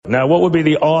Now, what would be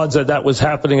the odds that that was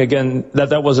happening again,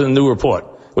 that wasn't a new report?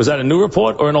 Was that a new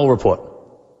report or an old report?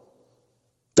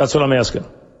 That's what I'm asking.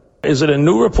 Is it a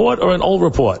new report or an old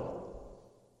report?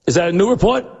 Is that a new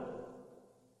report?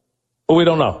 Or we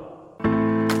don't know?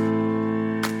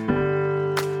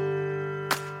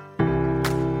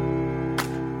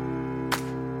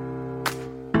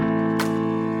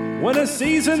 When a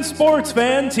seasoned sports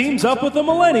fan teams up with a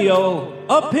millennial,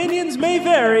 opinions may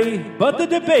vary, but the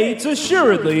debates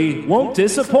assuredly won't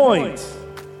disappoint.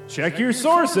 Check your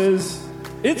sources.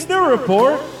 It's new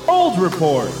report, old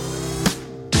report.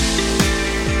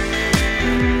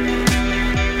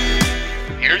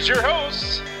 Here's your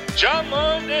hosts, John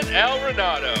Lund and Al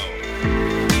Renato.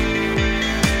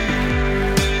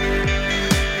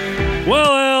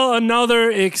 Well, Al, another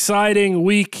exciting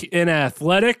week in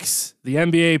athletics. The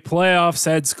NBA playoffs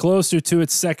heads closer to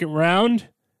its second round.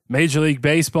 Major League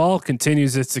Baseball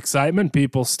continues its excitement.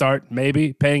 People start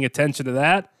maybe paying attention to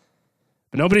that.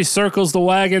 But nobody circles the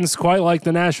wagons quite like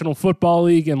the National Football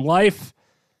League in life.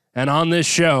 And on this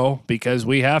show, because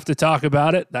we have to talk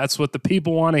about it, that's what the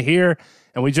people want to hear.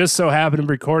 And we just so happen to be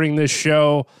recording this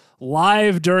show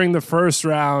live during the first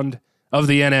round of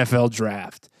the NFL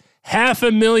draft.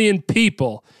 500,000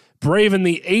 people braving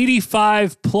the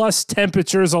 85-plus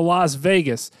temperatures of Las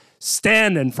Vegas,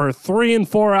 standing for 3 and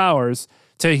 4 hours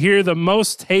to hear the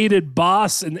most hated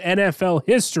boss in NFL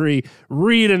history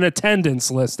read an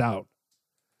attendance list out.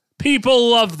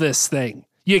 People love this thing.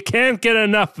 You can't get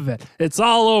enough of it. It's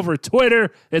all over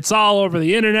Twitter. It's all over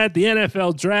the internet, the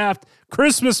NFL draft.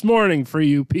 Christmas morning for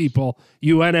you people,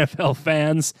 you NFL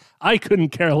fans. I couldn't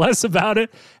care less about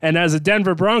it. And as a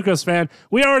Denver Broncos fan,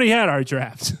 we already had our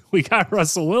draft. We got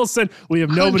Russell Wilson. We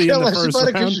have nobody in the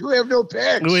first round. We have no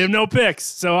picks. We have no picks.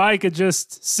 So I could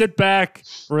just sit back,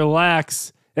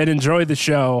 relax, and enjoy the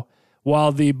show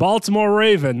while the Baltimore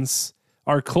Ravens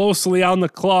are closely on the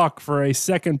clock for a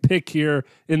second pick here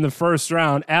in the first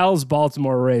round. Al's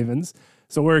Baltimore Ravens.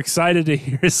 So we're excited to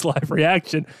hear his live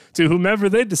reaction to whomever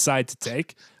they decide to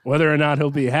take, whether or not he'll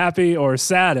be happy or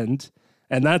saddened.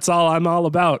 And that's all I'm all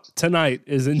about tonight,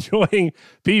 is enjoying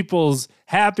people's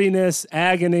happiness,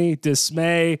 agony,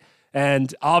 dismay,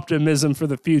 and optimism for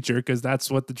the future, because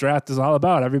that's what the draft is all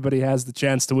about. Everybody has the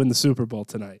chance to win the Super Bowl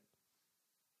tonight.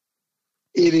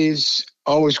 It is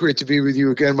always great to be with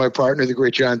you again, my partner, the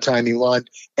great John Tiny Lund.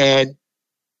 And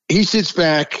he sits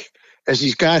back as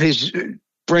he's got his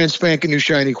brand spanking new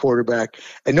shiny quarterback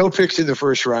and no picks in the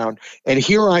first round. And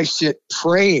here I sit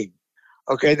praying,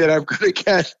 okay, that I'm going to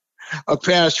get a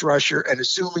pass rusher and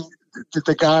assuming that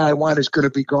the guy I want is going to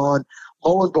be gone.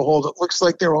 Lo and behold, it looks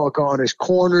like they're all gone as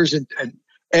corners and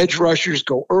edge rushers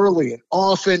go early and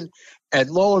often. And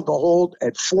lo and behold,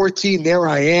 at 14, there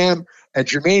I am. And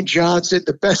Jermaine Johnson,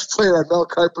 the best player on Mel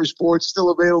Kiper Sports, still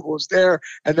available, is there.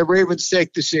 And the Ravens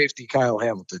take the safety, Kyle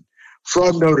Hamilton,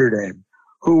 from Notre Dame,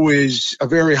 who is a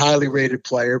very highly rated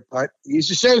player, but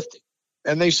he's a safety.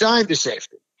 And they signed a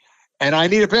safety. And I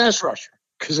need a pass rusher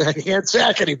because I can't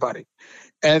sack anybody.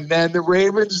 And then the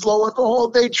Ravens, lo and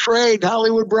behold, they trade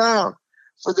Hollywood Brown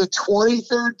for the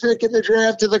 23rd pick in the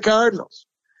draft to the Cardinals.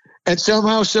 And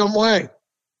somehow, some way,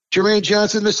 Jermaine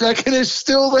Johnson II is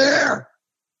still there.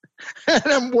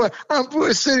 And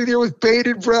I'm sitting there with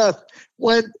bated breath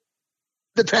when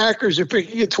the Packers are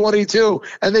picking at 22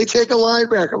 and they take a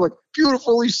linebacker. I'm like,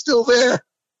 beautiful, he's still there.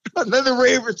 And then the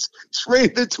Ravens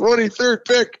trade the 23rd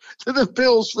pick to the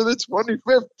Bills for the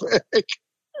 25th pick.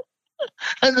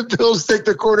 And the Bills take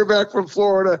the quarterback from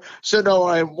Florida. So no,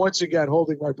 I am once again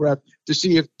holding my breath to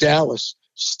see if Dallas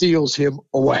steals him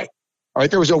away. All right,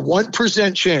 there was a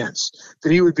 1% chance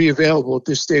that he would be available at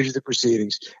this stage of the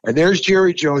proceedings. And there's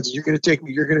Jerry Jones. You're going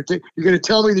to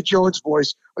tell me the Jones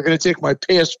boys are going to take my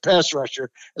pass rusher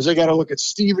as I got to look at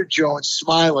Stephen Jones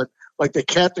smiling like the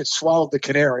cat that swallowed the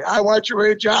canary. I want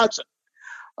Jermaine Johnson.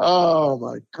 Oh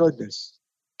my goodness.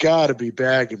 Gotta be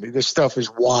bagging me. This stuff is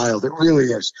wild. It really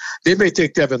is. They may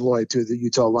take Devin Lloyd to the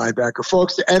Utah linebacker.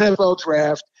 Folks, the NFL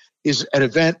draft is an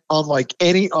event unlike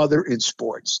any other in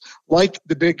sports. Like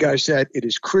the big guy said, it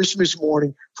is Christmas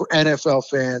morning for NFL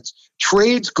fans.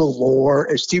 Trades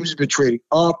galore as teams have been trading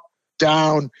up,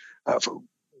 down, for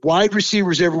wide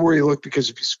receivers everywhere you look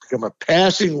because it's become a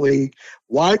passing league.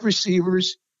 Wide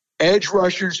receivers, edge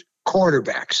rushers,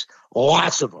 cornerbacks,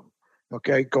 lots of them.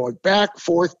 Okay, going back,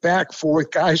 forth,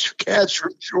 guys, cats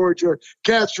from Georgia,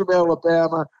 cats from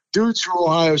Alabama, dudes from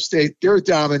Ohio State, they're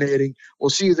dominating. We'll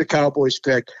see who the Cowboys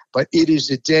pick. But it is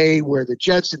the day where the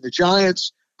Jets and the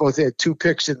Giants both had 2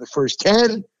 picks in the first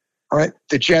 10. All right,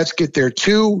 the Jets get their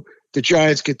 2. The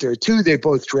Giants get their 2. They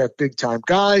both draft big-time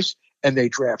guys, and they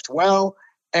draft well.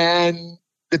 And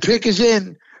the pick is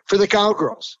in for the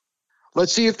Cowgirls.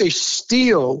 Let's see if they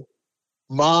steal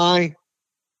my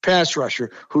pass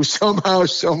rusher, who somehow,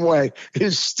 some way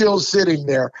is still sitting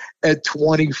there at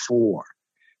 24.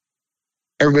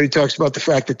 Everybody talks about the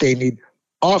fact that they need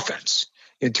offense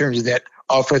in terms of that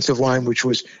offensive line, which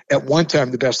was at one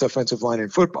time the best offensive line in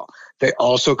football. They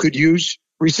also could use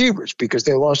receivers because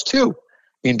they lost 2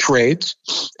 in trades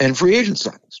and free agent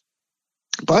signings.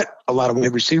 But a lot of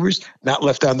wide receivers not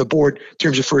left on the board in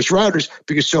terms of first rounders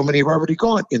because so many have already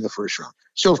gone in the first round.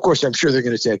 So, of course, I'm sure they're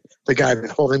going to take the guy I've been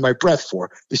holding my breath for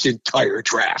this entire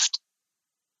draft.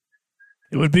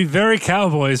 It would be very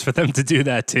Cowboys for them to do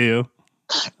that to you.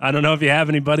 I don't know if you have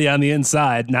anybody on the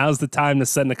inside. Now's the time to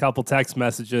send a couple text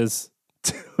messages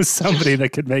to somebody that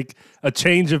could make a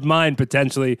change of mind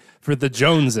potentially for the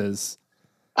Joneses.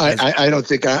 I don't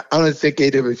think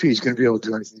AWP is going to be able to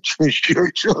do anything to change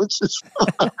Jerry Jones's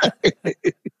mind.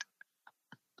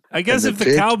 I guess if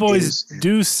the Cowboys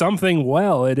do something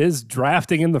well, it is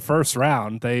drafting in the first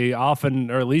round. They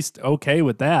often are at least okay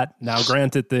with that. Now,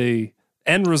 granted, the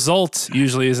end result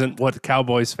usually isn't what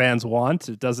Cowboys fans want.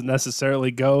 It doesn't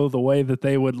necessarily go the way that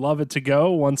they would love it to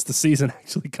go once the season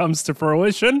actually comes to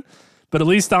fruition. But at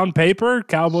least on paper,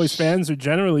 Cowboys fans are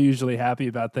generally usually happy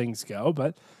about things go.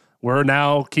 But we're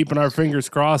now keeping our fingers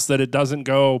crossed that it doesn't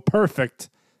go perfect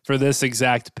for this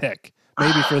exact pick.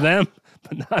 Maybe for them,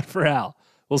 but not for Al.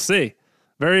 We'll see.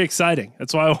 Very exciting.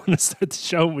 That's why I want to start the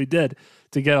show when we did,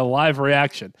 to get a live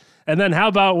reaction. And then how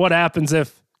about what happens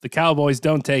if the Cowboys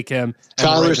don't take him?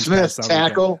 Tyler Smith,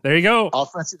 tackle. There you go.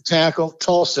 Offensive tackle,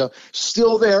 Tulsa.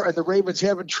 Still there, and the Ravens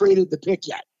haven't traded the pick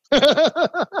yet.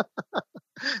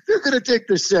 They're going to take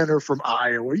the center from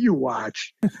Iowa. You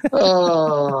watch.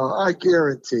 I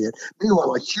guarantee it.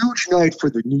 Meanwhile, a huge night for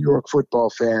the New York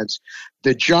football fans.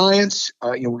 The Giants,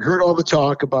 we heard all the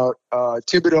talk about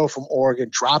Thibodeau from Oregon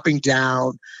dropping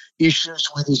down, issues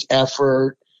with his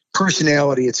effort,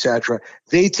 personality, etc.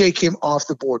 They take him off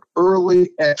the board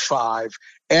early at 5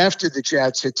 after the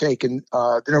Jets had taken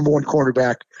the number 1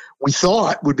 cornerback we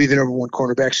thought would be the number 1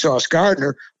 cornerback, Sauce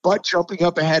Gardner, but jumping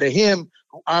up ahead of him,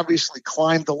 who obviously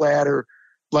climbed the ladder,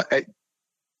 a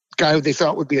guy who they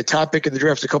thought would be a top pick in the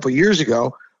draft a couple of years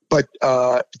ago, but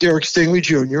Derek Stingley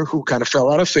Jr., who kind of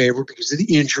fell out of favor because of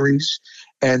the injuries,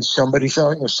 and some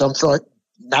thought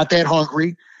not that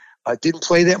hungry, didn't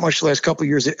play that much the last couple of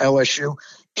years at LSU.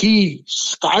 He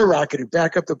skyrocketed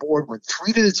back up the board, went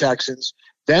 3 to the Texans.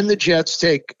 Then the Jets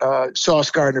take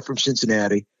Sauce Gardner from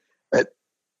Cincinnati.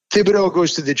 Thibodeau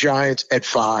goes to the Giants at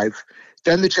 5.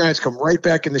 Then the Giants come right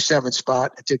back in the 7th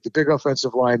spot and take the big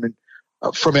offensive lineman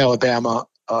from Alabama,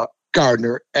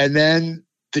 Gardner. And then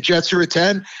the Jets are at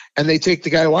 10, and they take the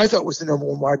guy who I thought was the number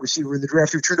 1 wide receiver in the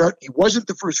draft, who turned out he wasn't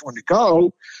the first one to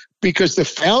go, because the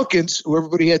Falcons, who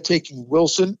everybody had taking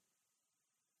Wilson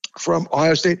from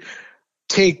Ohio State,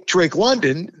 take Drake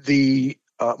London, the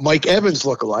Mike Evans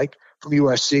lookalike from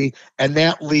USC, and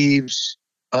that leaves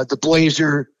the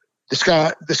Blazer, the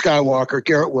Skywalker,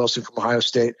 Garrett Wilson from Ohio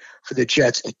State for the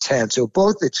Jets at 10. So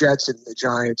both the Jets and the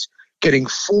Giants getting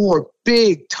 4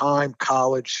 big-time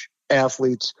college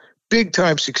athletes,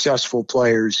 big-time successful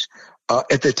players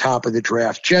at the top of the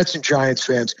draft. Jets and Giants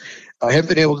fans haven't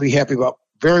been able to be happy about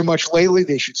very much lately.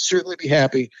 They should certainly be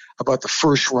happy about the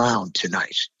first round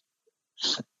tonight.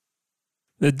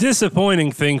 The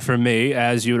disappointing thing for me,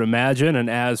 as you would imagine, and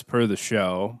as per the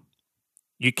show,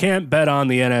 you can't bet on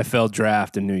the NFL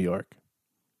draft in New York.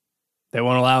 They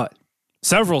won't allow it.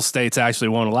 Several states actually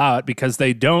won't allow it because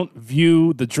they don't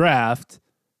view the draft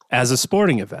as a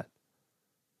sporting event.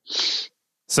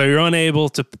 So you're unable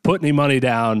to put any money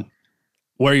down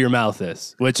where your mouth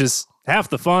is, which is half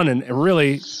the fun, and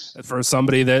really, for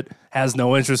somebody that has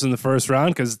no interest in the first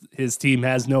round because his team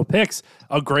has no picks,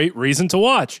 a great reason to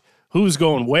watch. Who's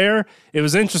going where? It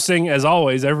was interesting, as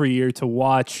always, every year to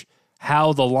watch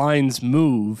how the lines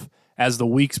move as the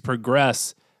weeks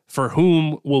progress for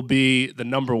whom will be the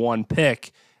number 1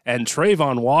 pick. And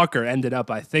Trayvon Walker ended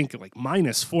up, I think, like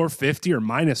minus 450 or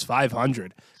minus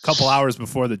 500 a couple hours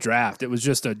before the draft. It was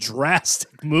just a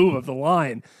drastic move of the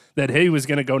line that he was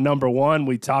going to go number 1.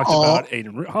 We talked about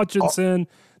Aiden Hutchinson.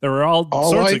 There were all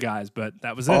sorts of guys, but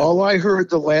that was it. All I heard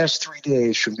the last 3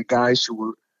 days from the guys who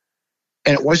were,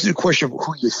 and it wasn't a question of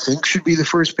who you think should be the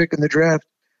first pick in the draft.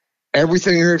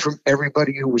 Everything I heard from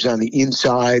everybody who was on the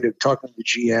inside of talking to the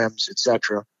GMs,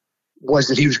 etc., was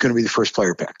that he was going to be the first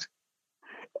player picked.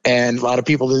 And a lot of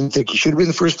people didn't think he should have been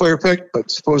the first player picked, but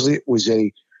supposedly it was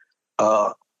I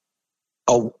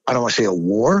don't want to say a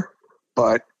war,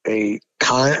 but a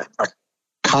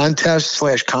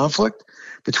contest/conflict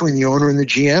between the owner and the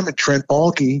GM, and Trent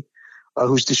Baalke,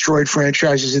 who's destroyed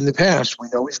franchises in the past. We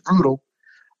know he's brutal.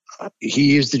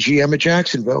 he is the GM at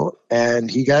Jacksonville, and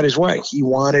he got his way. He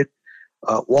wanted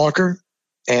Walker,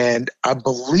 and I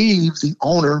believe the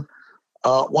owner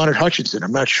wanted Hutchinson.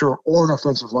 I'm not sure, or an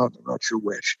offensive lineman. I'm not sure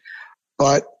which.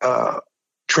 But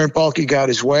Trent Baalke got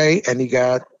his way, and he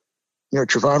got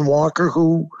Travon Walker,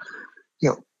 who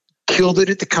killed it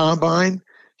at the combine.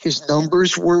 His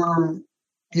numbers were,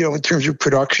 in terms of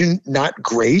production, not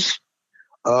great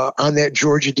on that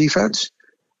Georgia defense,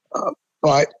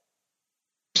 but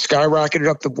skyrocketed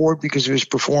up the board because of his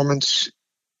performance,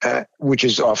 which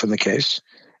is often the case,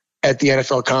 at the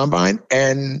NFL Combine.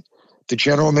 And the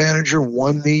general manager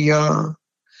won the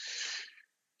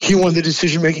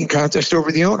decision-making contest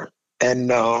over the owner.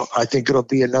 And I think it'll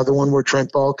be another one where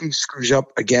Trent Baalke screws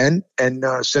up again and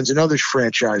sends another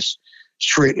franchise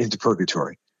straight into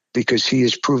purgatory, because he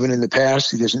has proven in the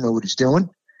past he doesn't know what he's doing,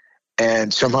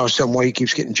 and somehow, some way, he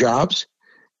keeps getting jobs.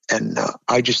 And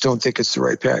I just don't think it's the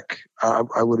right pick.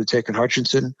 I would have taken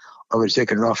Hutchinson. I would have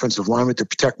taken an offensive lineman to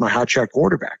protect my hotshot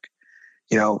quarterback.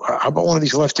 How about one of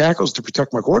these left tackles to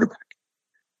protect my quarterback?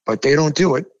 But they don't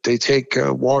do it. They take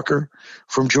Walker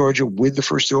from Georgia with the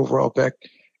first overall pick.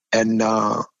 And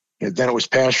then it was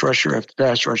pass rusher after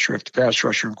pass rusher after pass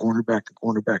rusher, and cornerback and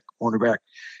cornerback and cornerback.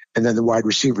 And then the wide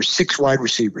receivers, 6 wide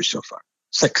receivers so far.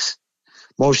 6.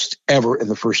 Most ever in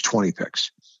the first 20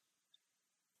 picks.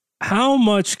 How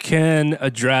much can a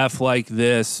draft like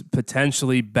this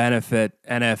potentially benefit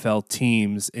NFL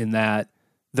teams in that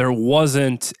there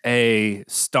wasn't a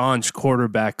staunch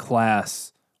quarterback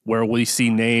class where we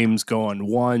see names going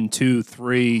 1, 2,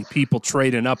 3, people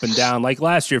trading up and down? Like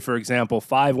last year, for example,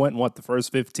 5 went in the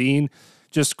first 15,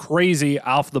 just crazy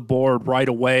off the board right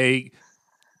away.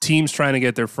 Teams trying to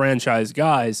get their franchise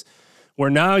guys, where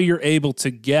now you're able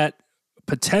to get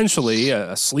potentially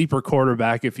a sleeper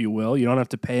quarterback, if you will. You don't have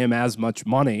to pay him as much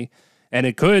money, and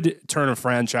it could turn a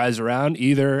franchise around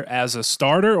either as a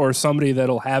starter or somebody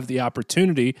that'll have the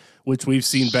opportunity, which we've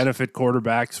seen benefit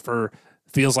quarterbacks for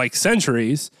feels like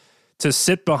centuries, to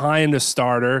sit behind a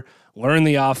starter, learn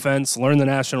the offense, learn the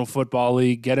National Football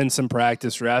League, get in some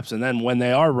practice reps, and then when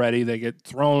they are ready, they get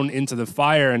thrown into the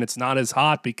fire and it's not as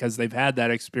hot because they've had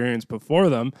that experience before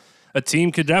them. A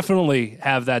team could definitely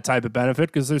have that type of benefit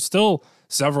because there's still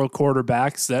several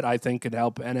quarterbacks that I think could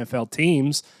help NFL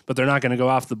teams, but they're not going to go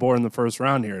off the board in the first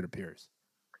round here, it appears.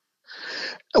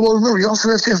 Well, remember, you also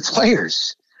have to have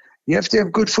players. You have to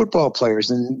have good football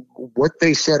players. And what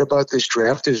they said about this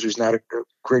draft is it was not a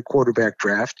great quarterback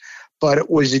draft, but it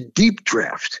was a deep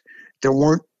draft. There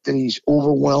weren't these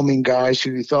overwhelming guys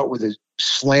who you thought were the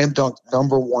slam dunk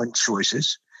number one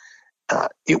choices.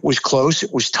 It was close.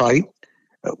 It was tight.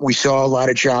 We saw a lot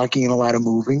of jockeying and a lot of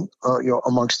moving,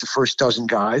 amongst the first dozen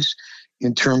guys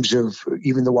in terms of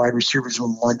even the wide receivers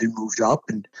when London moved up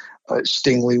and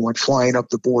Stingley went flying up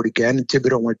the board again and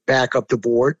Thibodeau went back up the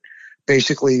board.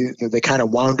 Basically, they kind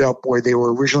of wound up where they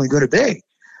were originally going to be.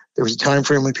 There was a time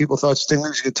frame when people thought Stingley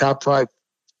was a top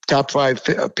five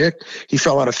pick. He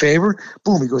fell out of favor.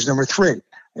 Boom, he goes number 3.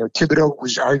 Thibodeau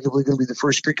was arguably going to be the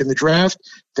first pick in the draft.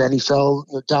 Then he fell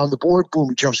down the board. Boom,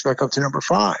 he jumps back up to number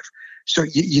 5. So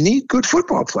you need good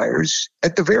football players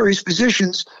at the various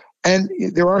positions, and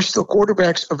there are still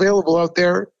quarterbacks available out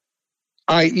there,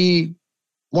 i.e.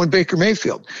 one Baker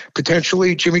Mayfield,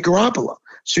 potentially Jimmy Garoppolo.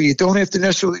 So you don't have to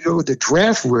necessarily go the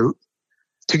draft route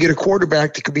to get a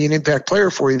quarterback that could be an impact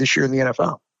player for you this year in the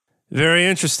NFL. Very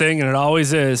interesting, and it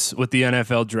always is with the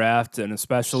NFL draft, and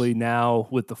especially now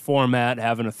with the format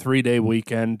having a 3-day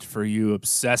weekend for you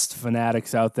obsessed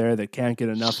fanatics out there that can't get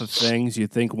enough of things. You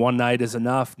think one night is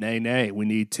enough. Nay, we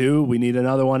need 2. We need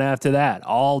another one after that.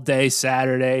 All day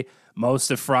Saturday,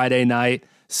 most of Friday night,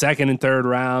 second and third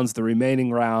rounds, the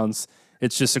remaining rounds.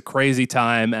 It's just a crazy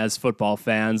time as football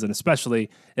fans, and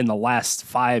especially in the last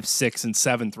 5, 6, and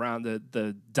 7th round,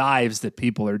 the dives that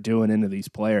people are doing into these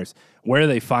players. Where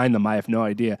they find them, I have no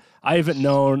idea. I haven't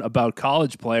known about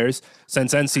college players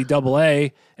since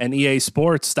NCAA and EA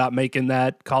Sports stopped making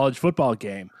that college football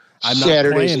game. I'm not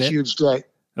Saturday's playing a it. Huge day.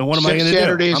 And what am I going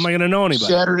to do? How am I going to know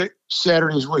anybody?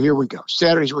 Saturdays, well, here we go.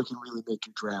 Saturdays we can really make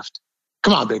your draft.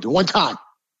 Come on, baby, one time.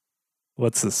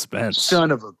 What's suspense? Son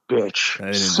of a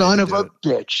bitch. Son of a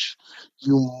bitch.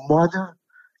 You mother,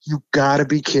 you got to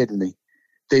be kidding me.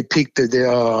 They picked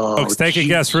Folks, take a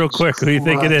guess real quick. Who do you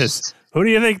think it is? Who do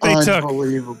you think they took?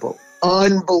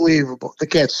 Unbelievable. The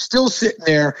cat's still sitting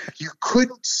there. You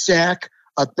couldn't sack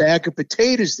a bag of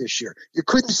potatoes this year. You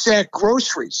couldn't sack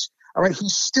groceries. All right,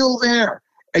 he's still there.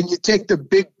 And you take the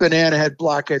big banana head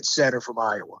blockhead center from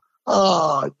Iowa.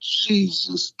 Oh,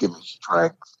 Jesus, give me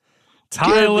strength.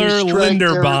 Tyler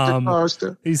Linderbaum.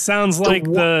 DeCosta. He sounds like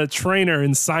the trainer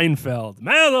in Seinfeld.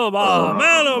 Mandelbaum.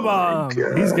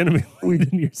 He's going to be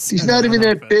leading your He's not even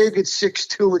that big at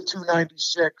 6'2" and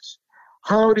 296.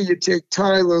 How do you take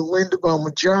Tyler Linderbaum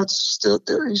when Johnson's still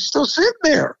there? He's still sitting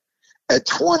there at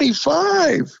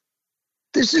 25.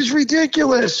 This is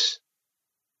ridiculous.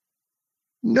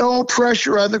 No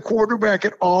pressure on the quarterback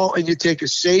at all, and you take a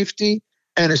safety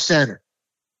and a center.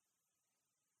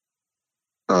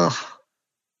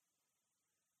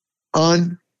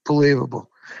 Unbelievable.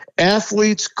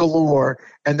 Athletes galore,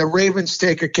 and the Ravens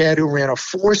take a cat who ran a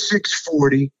 4.6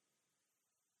 40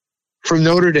 from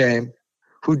Notre Dame,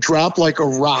 who dropped like a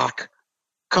rock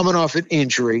coming off an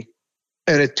injury,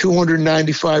 at a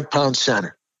 295-pound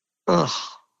center.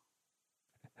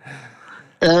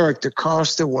 Eric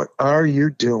DeCosta, what are you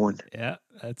doing? Yeah,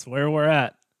 that's where we're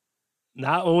at.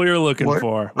 Not what we were looking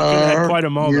for. We had quite a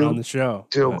moment on the show.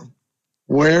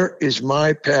 Where is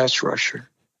my pass rusher?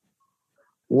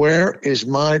 Where is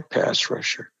my pass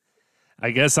rusher?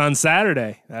 I guess on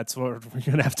Saturday. That's what we're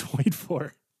going to have to wait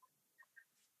for.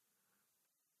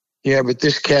 Yeah, but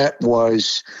this cat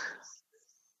was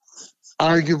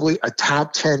arguably a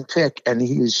top 10 pick, and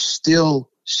he is still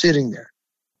sitting there.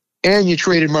 And you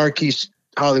traded Marquise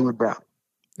Hollywood Brown.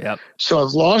 Yep. So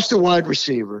I've lost a wide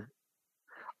receiver.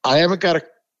 I haven't got a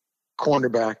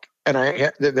cornerback, and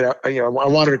I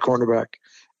wanted a cornerback,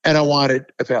 and I wanted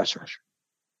a pass rusher.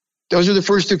 Those are the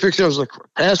first two picks I was looking for: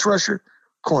 pass rusher,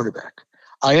 cornerback.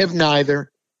 I have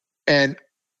neither, and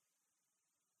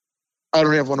I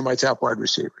don't have one of my top wide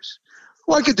receivers.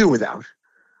 Well, I could do without,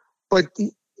 but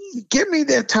get me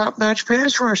that top-notch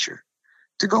pass rusher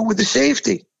to go with the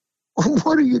safety.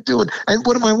 What are you doing? And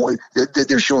what am I?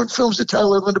 They're showing films of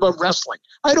Tyler Linderbaum wrestling.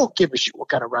 I don't give a shit what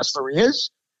kind of wrestler he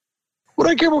is. What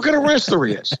do I care what kind of wrestler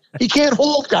he is? He can't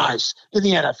hold guys in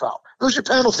the NFL. Those are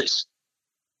penalties.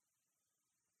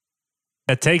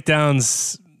 A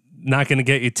takedown's not going to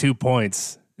get you 2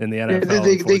 points in the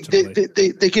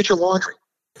NFL. They get your laundry.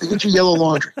 They get your yellow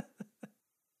laundry.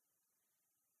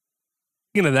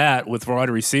 Speaking of that, with wide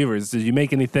receivers, did you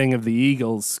make anything of the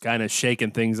Eagles kind of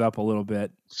shaking things up a little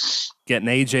bit? Getting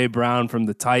A.J. Brown from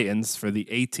the Titans for the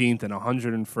 18th and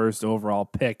 101st overall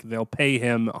pick. They'll pay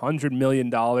him $100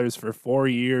 million for 4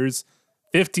 years,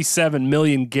 $57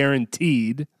 million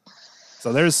guaranteed.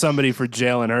 So there's somebody for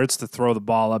Jalen Hurts to throw the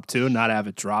ball up to and not have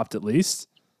it dropped at least.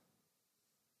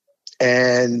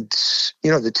 And,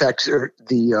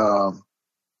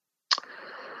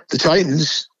 the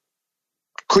Titans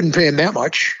couldn't pay him that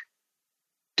much.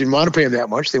 Didn't want to pay him that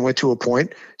much. They went to a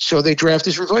point. So they draft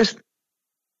his replacement.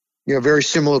 Very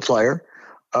similar player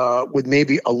with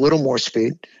maybe a little more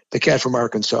speed, the cat from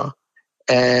Arkansas.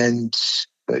 And,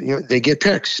 they get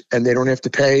picks and they don't have to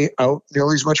pay out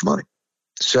nearly as much money.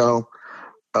 So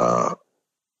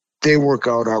they work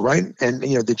out all right. And,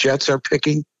 the Jets are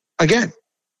picking again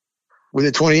with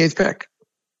the 28th pick.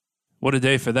 What a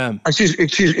day for them. Excuse me,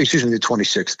 the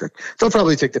 26th pick. They'll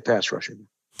probably take the pass rusher.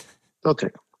 They'll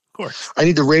take them. Of course. I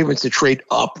need the Ravens to trade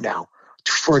up now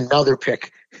for another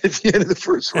pick at the end of the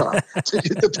first round to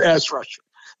get the pass rusher.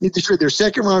 They need to trade their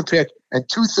second round pick and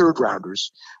 2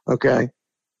 third-rounders, okay,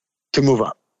 to move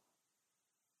up.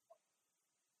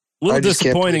 A little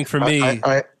disappointing for me.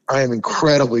 I am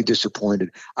incredibly disappointed.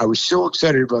 I was so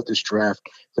excited about this draft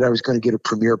that I was going to get a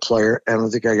premier player. I don't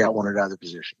think I got one at either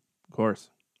position. Of course.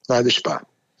 Neither spot.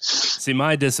 See,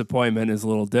 my disappointment is a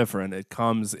little different. It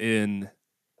comes in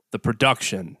the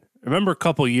production. Remember a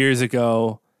couple years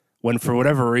ago when, for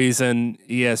whatever reason,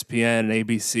 ESPN and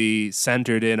ABC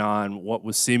centered in on what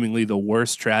was seemingly the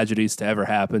worst tragedies to ever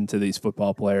happen to these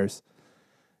football players?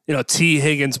 T.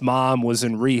 Higgins' mom was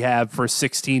in rehab for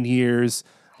 16 years.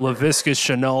 Laviska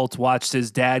Shenault watched his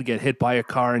dad get hit by a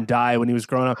car and die when he was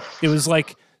growing up. It was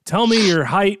like, tell me your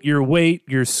height, your weight,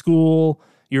 your school,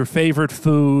 your favorite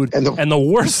food, and the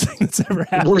worst thing that's ever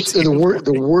happened.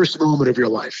 The worst moment of your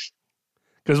life.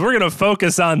 Because we're going to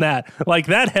focus on that. Like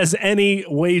that has any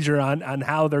wager on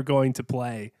how they're going to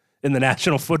play in the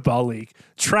National Football League.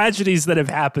 Tragedies that have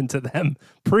happened to them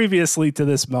previously to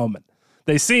this moment.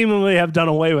 They seemingly have done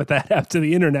away with that after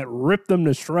the internet ripped them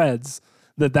to shreds,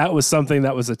 that was something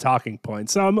that was a talking point.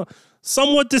 So I'm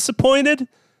somewhat disappointed.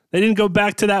 They didn't go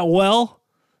back to that well,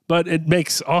 but it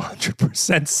makes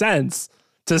 100% sense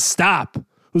to stop.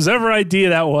 Whosever idea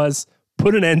that was,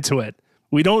 put an end to it.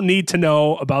 We don't need to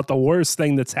know about the worst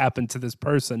thing that's happened to this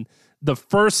person the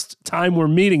first time we're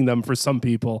meeting them for some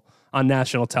people on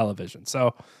national television.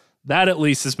 So that at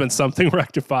least has been something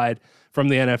rectified from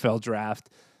the NFL draft.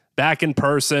 Back in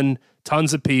person,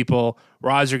 tons of people.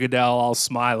 Roger Goodell all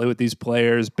smiley with these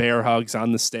players, bear hugs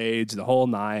on the stage, the whole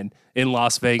nine in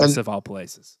Las Vegas, of all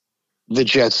places. The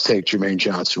Jets take Jermaine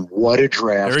Johnson. What a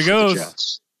draft There he for goes. the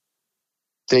Jets.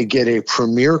 They get a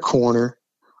premier corner,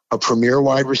 a premier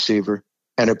wide receiver,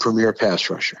 and a premier pass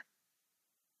rusher.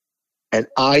 And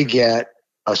I get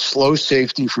a slow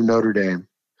safety from Notre Dame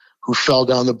who fell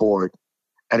down the board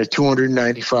and a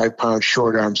 295-pound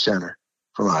short arm center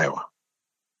from Iowa.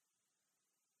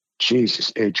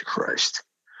 Jesus H. Christ.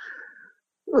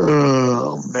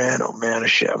 Oh, man,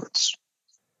 Shevitz.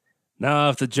 Now,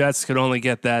 if the Jets could only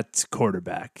get that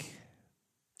quarterback.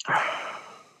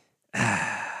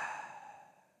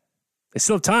 They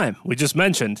still have time. We just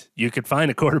mentioned you could find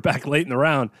a quarterback late in the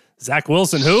round. Zach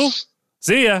Wilson, who?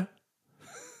 See ya.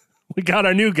 We got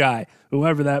our new guy,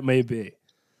 whoever that may be.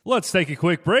 Let's take a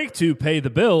quick break to pay the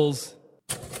bills.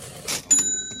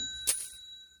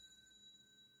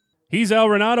 He's Al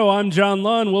Renato. I'm John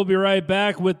Lund. We'll be right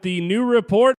back with the new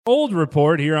report, old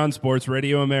report here on Sports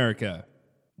Radio America.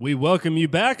 We welcome you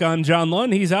back. I'm John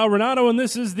Lund. He's Al Renato, and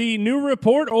this is the new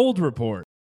report, old report.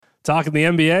 Talking the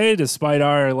NBA, despite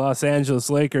our Los Angeles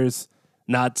Lakers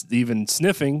not even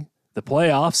sniffing the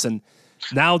playoffs and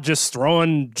now just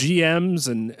throwing GMs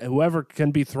and whoever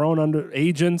can be thrown under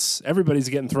agents. Everybody's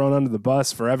getting thrown under the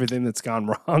bus for everything that's gone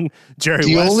wrong. Jerry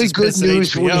The West only is good pissed at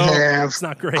news we HBO. have It's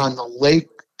not great. on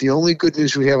the only good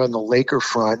news we have on the Laker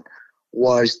front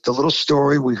was the little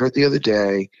story we heard the other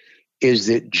day is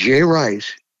that Jay Wright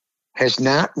has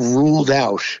not ruled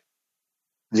out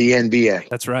the NBA.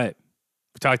 That's right.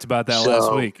 We talked about that So,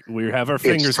 last week. We have our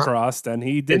fingers crossed, and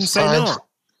he didn't say no.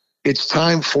 It's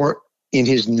time for, in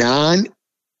his non-Laker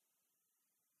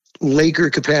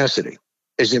capacity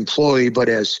as employee, but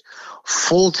as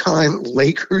full-time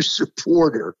Lakers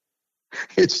supporter,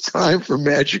 it's time for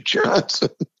Magic Johnson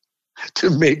to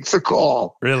make the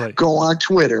call. Really? Go on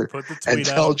Twitter Put the tweet and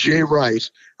tell out. Jay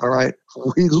Wright, all right,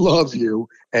 we love you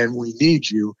and we need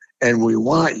you and we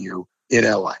want you in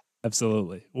LA.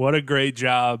 Absolutely. What a great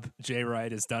job Jay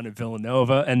Wright has done at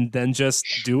Villanova. And then just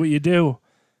do what you do.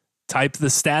 Type the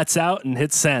stats out and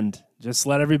hit send. Just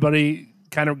let everybody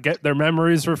kind of get their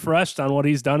memories refreshed on what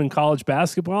he's done in college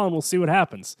basketball, and we'll see what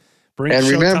happens. Bring And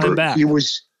Showtime remember, back. he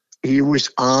was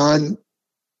on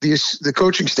the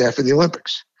coaching staff in the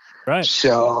Olympics. Right.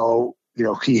 So,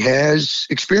 he has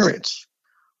experience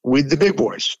with the big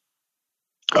boys.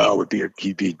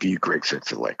 He'd be a great fit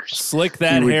for the Lakers. Slick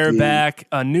that hair back,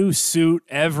 a new suit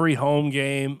every home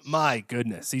game. My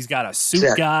goodness. He's got a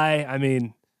suit guy. I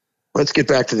mean, let's get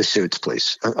back to the suits,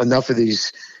 please. Enough of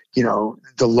these, the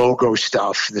logo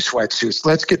stuff, the sweatsuits.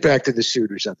 Let's get back to the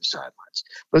suitors on the sidelines.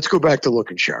 Let's go back to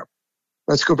looking sharp.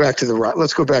 Let's go back to the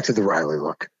Riley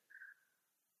look.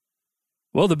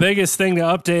 Well, the biggest thing to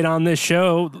update on this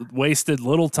show wasted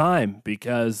little time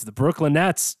because the Brooklyn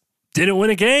Nets didn't win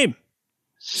a game.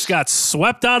 Just got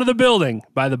swept out of the building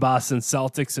by the Boston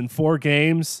Celtics in 4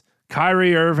 games.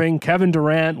 Kyrie Irving, Kevin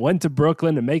Durant went to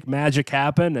Brooklyn to make magic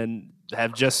happen and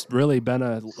have just really been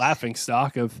a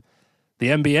laughingstock of the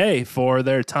NBA for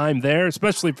their time there,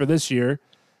 especially for this year.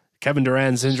 Kevin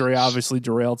Durant's injury obviously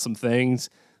derailed some things,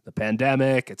 the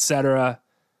pandemic, etc.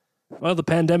 Well, the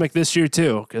pandemic this year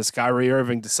too, because Kyrie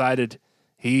Irving decided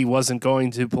he wasn't going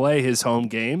to play his home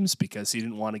games because he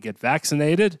didn't want to get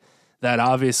vaccinated. That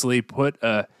obviously put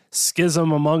a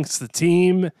schism amongst the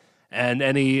team, and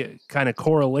any kind of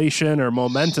correlation or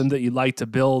momentum that you'd like to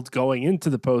build going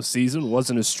into the postseason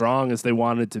wasn't as strong as they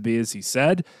wanted it to be, as he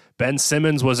said. Ben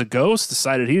Simmons was a ghost,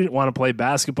 decided he didn't want to play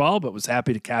basketball, but was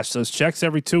happy to cash those checks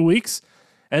every 2 weeks.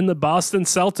 And the Boston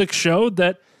Celtics showed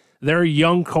that their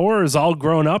young core is all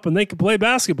grown up and they can play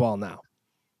basketball now.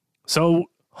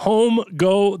 So home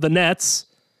go the Nets.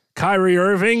 Kyrie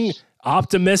Irving,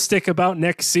 optimistic about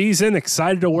next season,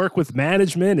 excited to work with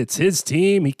management. It's his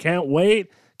team. He can't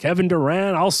wait. Kevin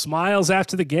Durant, all smiles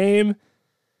after the game.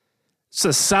 It's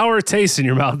a sour taste in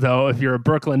your mouth, though, if you're a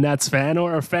Brooklyn Nets fan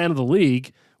or a fan of the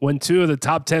league, when 2 of the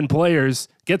top 10 players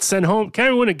get sent home. Can't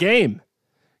even win a game.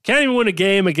 Can't even win a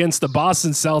game against the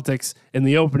Boston Celtics in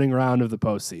the opening round of the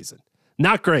postseason.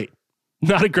 Not great.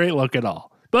 Not a great look at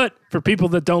all. But for people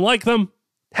that don't like them,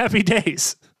 happy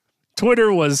days.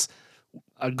 Twitter was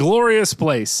a glorious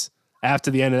place after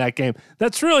the end of that game.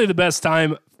 That's really the best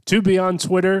time to be on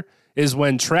Twitter, is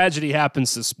when tragedy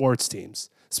happens to sports teams,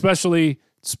 especially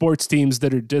sports teams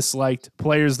that are disliked,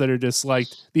 players that are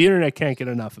disliked. The internet can't get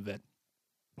enough of it.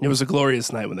 It was a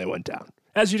glorious night when they went down,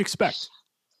 as you'd expect.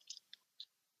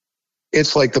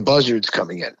 It's like the buzzards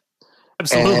coming in.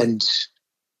 Absolutely. And,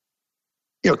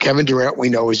 Kevin Durant, we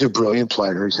know, is a brilliant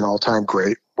player. He's an all-time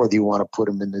great, whether you want to put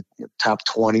him in the top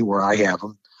 20 where I have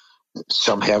him.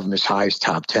 Some have him as high as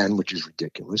top 10, which is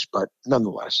ridiculous, but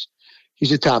nonetheless,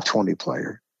 he's a top 20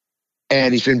 player.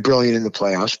 And he's been brilliant in the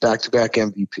playoffs, back-to-back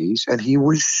MVPs. And he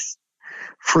was,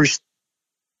 first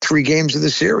 3 games of the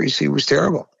series, he was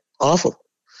terrible, awful,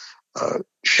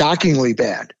 shockingly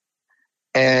bad.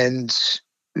 And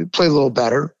played a little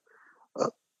better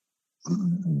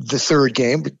the third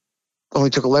game, but only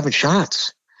took 11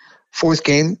 shots. Fourth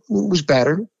game was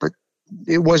better, but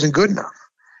it wasn't good enough.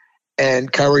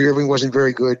 And Kyrie Irving wasn't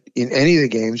very good in any of the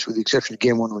games, with the exception of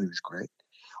game 1 when he was great.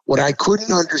 What I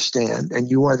couldn't understand, and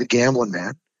you are the gambling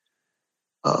man,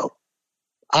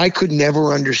 I could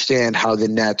never understand how the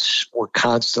Nets were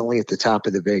constantly at the top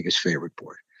of the Vegas favorite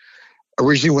board.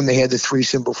 Originally, when they had the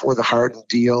threesome before the Harden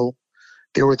deal,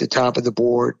 they were at the top of the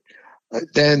board.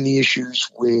 Then the issues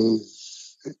with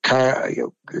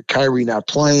Kyrie not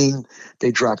playing,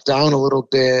 they dropped down a little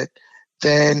bit.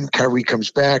 Then Kyrie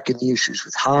comes back and the issues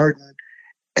with Harden.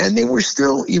 And they were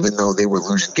still, even though they were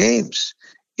losing games,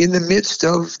 in the midst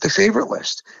of the favorite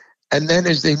list. And then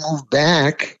as they moved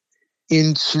back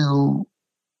into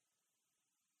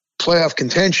playoff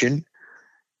contention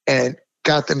and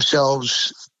got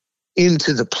themselves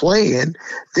into the play-in,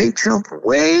 they jumped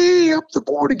way up the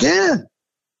board again.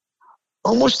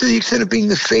 Almost to the extent of being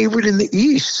the favorite in the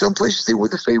East. Some places they were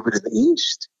the favorite in the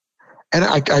East. And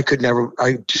I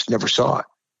just never saw it.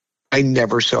 I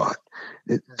never saw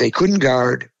it. They couldn't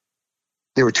guard.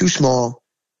 They were too small.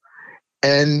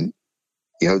 And,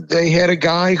 they had a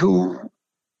guy who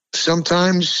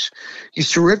sometimes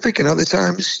he's terrific and other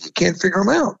times you can't figure him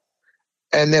out.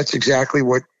 And that's exactly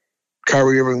what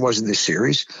Kyrie Irving was in this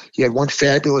series. He had one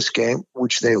fabulous game,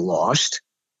 which they lost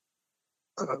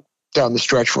down the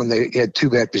stretch when they had 2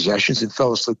 bad possessions and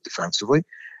fell asleep defensively.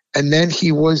 And then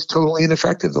he was totally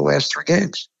ineffective the last 3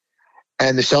 games.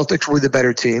 And the Celtics were the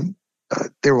better team.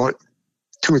 They were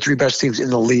 2 or 3 best teams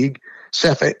in the league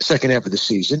second half of the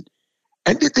season.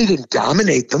 And if they didn't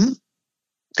dominate them,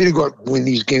 they didn't go out and win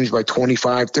these games by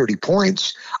 25, 30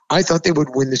 points. I thought they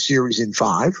would win the series in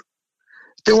 5.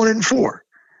 They won it in 4.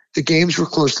 The games were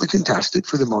closely contested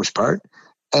for the most part.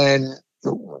 And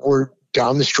were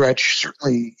down the stretch,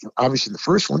 certainly, obviously the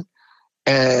first one.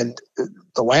 And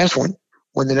the last one,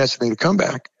 when the Nets made a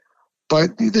comeback.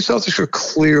 But the Celtics are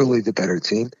clearly the better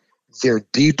team. They're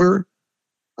deeper.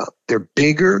 They're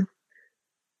bigger.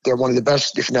 They're one of the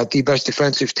best, if not the best,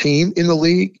 defensive team in the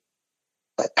league.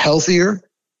 Healthier.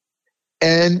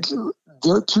 And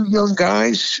they're 2 young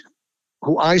guys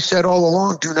who I said all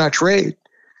along do not trade,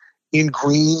 in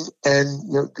Green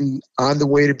and on the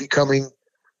way to becoming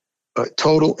a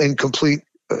total and complete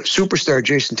superstar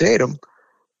Jason Tatum,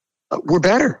 were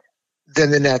better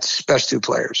than the Nets' best 2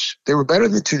 players. They were better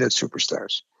than 2 Nets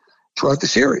superstars throughout the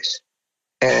series.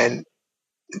 And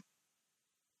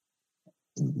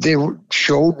they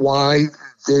showed why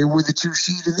they were the 2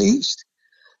 seed in the East.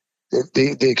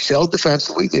 They excelled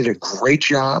defensively. They did a great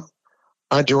job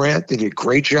on Durant. They did a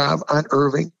great job on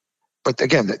Irving. But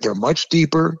again, they're much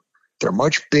deeper. They're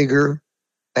much bigger.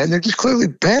 And they're just clearly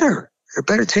better. They're a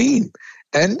better team.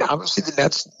 And obviously the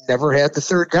Nets never had the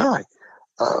third guy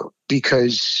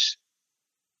because...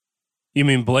 You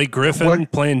mean Blake Griffin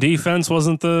playing defense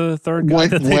wasn't the third guy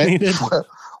that they needed?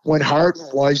 When Harden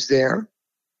was there,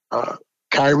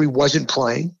 Kyrie wasn't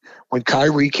playing. When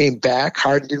Kyrie came back,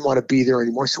 Harden didn't want to be there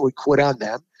anymore, so he quit on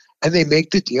them. And they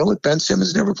make the deal that Ben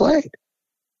Simmons never played.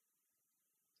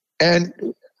 And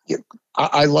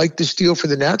I like this deal for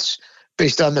the Nets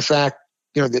based on the fact,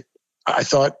 that I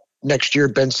thought next year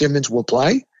Ben Simmons will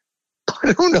play.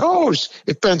 But who knows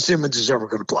if Ben Simmons is ever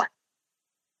going to play?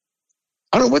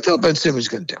 I don't know what the hell Ben Simmons is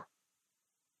going to do.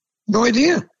 No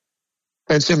idea.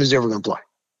 Ben Simmons is ever going to play.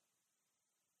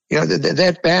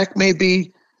 That back may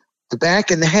be the back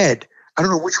and the head. I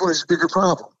don't know which one is a bigger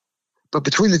problem. But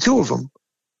between the 2 of them,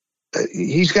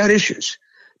 he's got issues,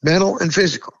 mental and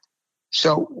physical.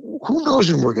 So who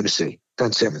knows when we're going to see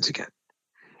Ben Simmons again?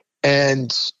 And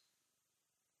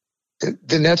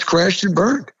the Nets crashed and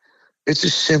burned. It's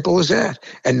as simple as that.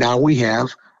 And now we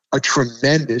have a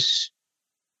tremendous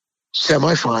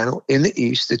semifinal in the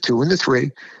East, the 2 and the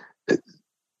 3.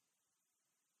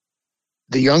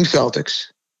 The young Celtics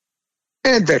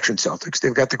and veteran Celtics.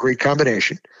 They've got the great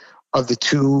combination of the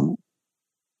 2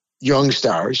 young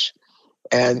stars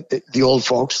and the old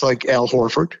folks like Al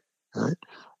Horford, right?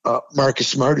 Marcus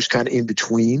Smart, who's kind of in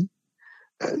between.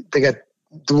 They got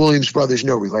the Williams brothers,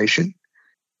 no relation.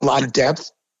 A lot of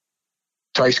depth.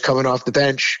 Tice coming off the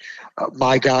bench.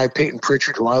 My guy, Peyton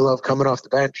Pritchard, who I love, coming off the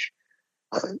bench.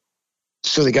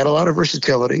 So they got a lot of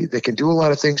versatility. They can do a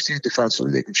lot of things to you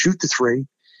defensively. They can shoot the 3.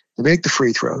 They make the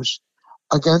free throws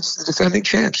against the defending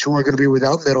champs, who are going to be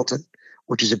without Middleton,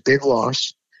 which is a big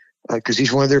loss because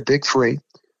he's one of their big three.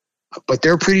 But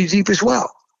they're pretty deep as well.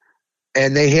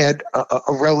 And they had a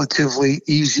relatively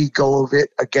easy go of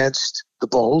it against the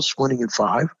Bulls, winning in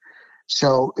 5.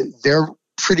 So they're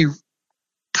pretty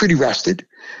rested,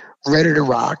 ready to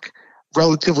rock,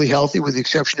 relatively healthy with the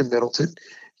exception of Middleton.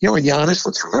 And Giannis,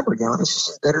 let's remember, Giannis is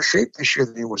in better shape this year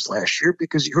than he was last year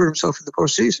because he hurt himself in the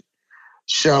postseason.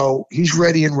 So he's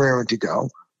ready and raring to go.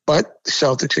 But the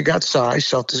Celtics have got size.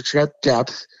 Celtics have got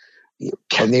depth.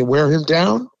 Can they wear him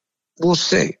down? We'll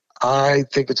see. I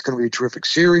think it's going to be a terrific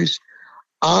series.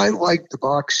 I like the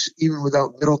Bucks even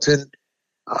without Middleton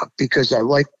because I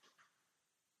like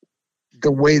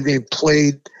the way they've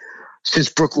played since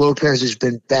Brook Lopez has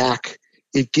been back.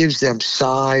 It gives them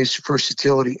size,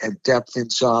 versatility, and depth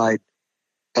inside.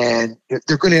 And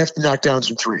they're going to have to knock down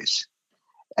some threes.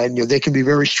 And they can be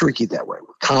very streaky that way.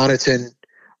 With Connaughton,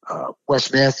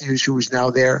 Wes Matthews, who is now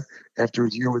there after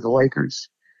his year with the Lakers.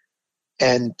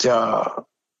 And,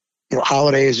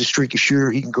 Holiday is a streaky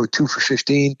shooter. He can go 2 for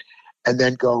 15 and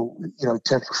then go, 10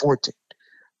 for 14.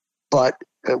 But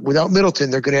without Middleton,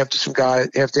 they're going to have to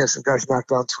have some guys knock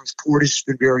down threes. Portis has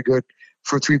been very good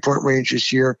for 3-point range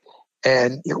this year.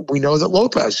 And we know that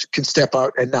Lopez can step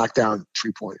out and knock down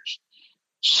 3-pointers.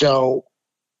 So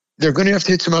they're going to have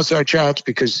to hit some outside shots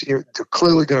because they're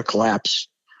clearly going to collapse,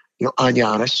 on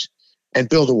Giannis and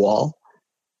build a wall.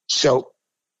 So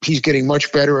he's getting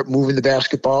much better at moving the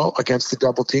basketball against the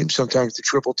double teams, sometimes the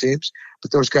triple teams,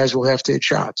 but those guys will have to hit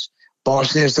shots.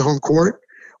 Boston has the home court,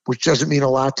 which doesn't mean a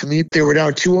lot to me. They were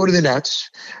down 2-0 to the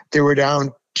Nets. They were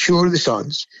down 2-0 to the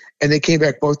Suns, and they came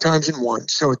back both times and won.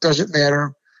 So it doesn't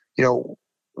matter,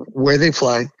 where they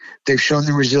play. They've shown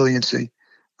the resiliency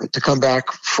to come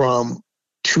back from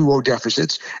 2-0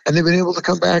 deficits, and they've been able to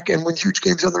come back and win huge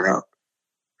games on their own.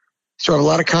 So I have a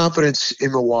lot of confidence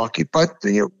in Milwaukee, but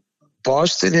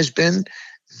Boston has been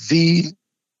the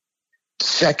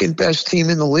second best team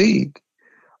in the league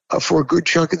for a good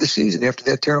chunk of the season after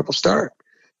that terrible start.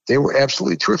 They were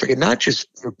absolutely terrific, and not just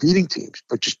beating teams,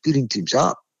 but just beating teams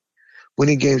up,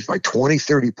 winning games by 20,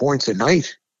 30 points a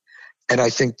night. And I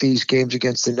think these games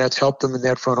against the Nets helped them in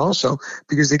that front also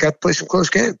because they got to play some close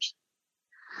games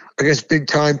against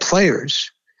big-time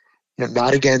players,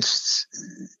 not against,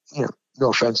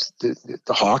 no offense, the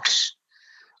Hawks,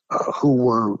 who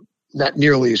were not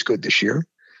nearly as good this year,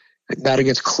 not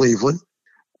against Cleveland,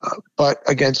 but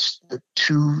against the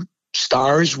 2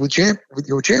 stars with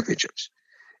championships.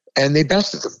 And they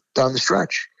bested them down the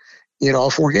stretch in all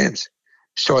 4 games.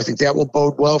 So I think that will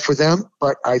bode well for them.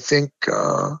 But I think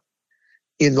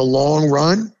in the long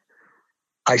run,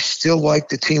 I still like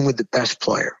the team with the best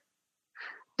player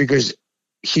because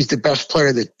he's the best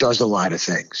player that does a lot of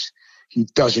things. He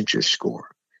doesn't just score.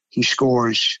 He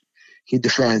scores, he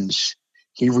defends,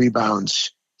 he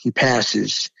rebounds, he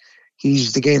passes.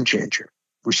 He's the game changer.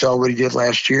 We saw what he did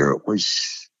last year. It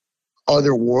was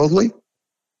otherworldly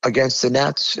against the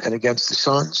Nets and against the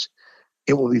Suns.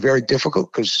 It will be very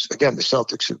difficult because, again, the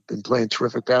Celtics have been playing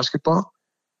terrific basketball.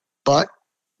 But,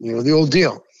 the old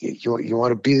deal. You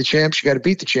want to be the champs, you got to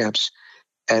beat the champs.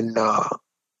 And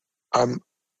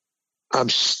I'm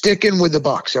sticking with the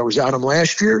Bucks. I was on them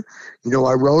last year.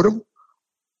 I wrote them.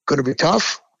 Going to be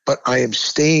tough, but I am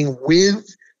staying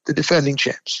with the defending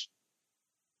champs.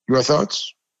 Your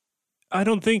thoughts? I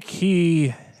don't think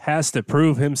he has to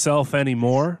prove himself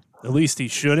anymore. At least he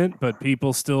shouldn't, but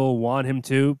people still want him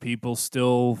to. People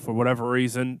still, for whatever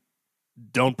reason,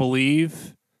 don't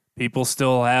believe. People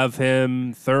still have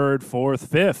him 3rd, 4th,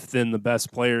 5th in the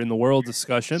best player in the world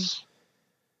discussion.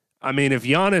 I mean, if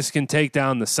Giannis can take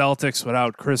down the Celtics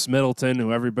without Chris Middleton,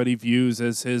 who everybody views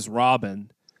as his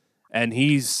Robin, and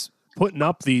he's putting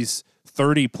up these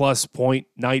 30-plus point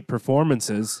night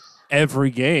performances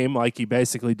every game like he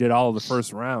basically did all of the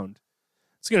first round,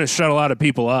 it's going to shut a lot of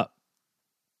people up.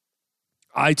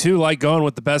 I, too, like going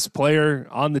with the best player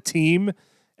on the team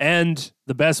and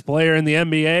the best player in the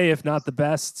NBA, if not the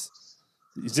best.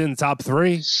 He's in the top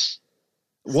 3.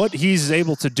 What he's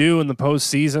able to do in the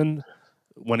postseason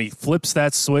when he flips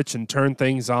that switch and turn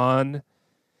things on,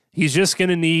 he's just going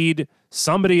to need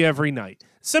somebody every night.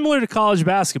 Similar to college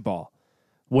basketball,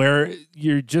 where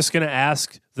you're just going to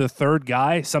ask the 3rd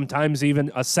guy, sometimes even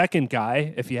a 2nd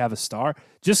guy, if you have a star,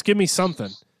 just give me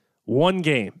something. 1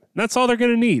 game. And that's all they're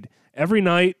going to need. Every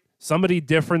night, somebody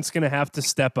different's going to have to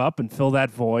step up and fill that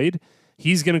void.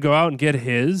 He's going to go out and get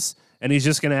his, and he's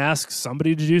just going to ask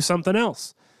somebody to do something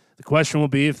else. The question will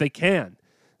be if they can.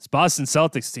 This Boston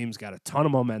Celtics team's got a ton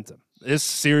of momentum. This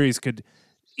series could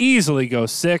easily go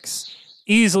 6,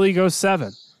 easily go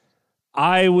 7.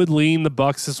 I would lean the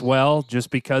Bucks as well just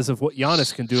because of what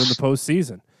Giannis can do in the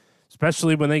postseason. This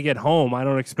especially when they get home. I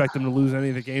don't expect them to lose any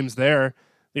of the games there.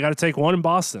 They got to take one in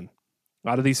Boston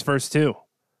out of these first two.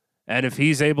 And if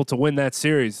he's able to win that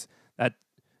series, that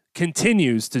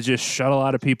continues to just shut a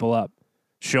lot of people up,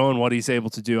 showing what he's able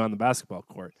to do on the basketball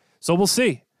court. So we'll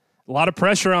see. A lot of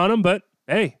pressure on him, but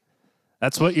hey,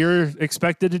 that's what you're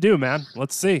expected to do, man.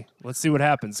 Let's see. Let's see what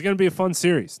happens. It's going to be a fun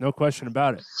series. No question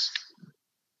about it.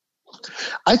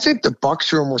 I think the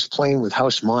Bucks are almost playing with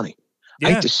house money. Yeah.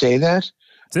 I hate to say that.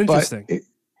 It's interesting. But,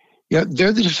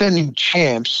 they're the defending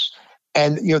champs.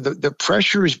 And, the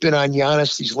pressure has been on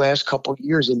Giannis these last couple of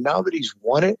years. And now that he's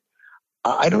won it,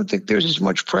 I don't think there's as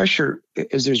much pressure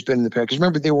as there's been in the past. Because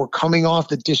remember, they were coming off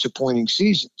the disappointing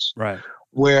seasons. Right.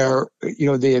 Where,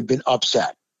 they had been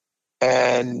upset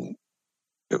and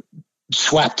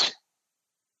swept.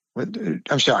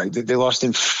 I'm sorry, they lost in,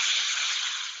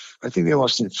 I think they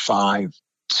lost in 5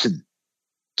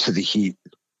 to the Heat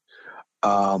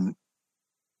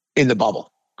in the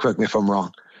bubble. Correct me if I'm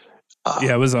wrong.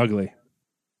 Yeah, it was ugly.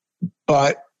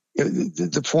 But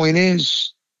the point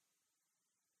is,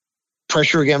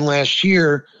 pressure again last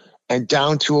year, and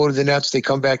down 2-0 to the Nets, they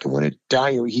come back and win it.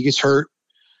 Down, he gets hurt.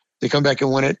 They come back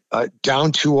and win it.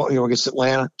 Down 2-0, against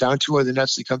Atlanta. Down 2-0 to the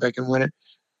Nets, they come back and win it.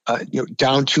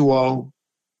 Down 2-0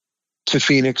 to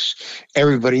Phoenix.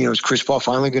 Everybody, is Chris Paul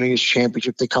finally going to get his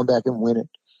championship? They come back and win it.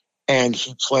 And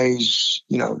he plays,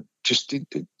 just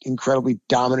incredibly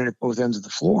dominant at both ends of the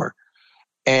floor.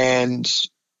 And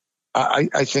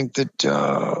I think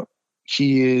that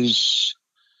he is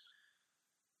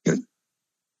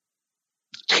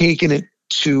taking it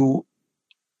to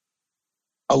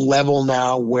a level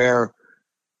now where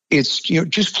it's,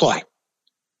 just play.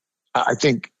 I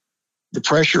think the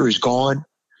pressure is gone.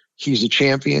 He's a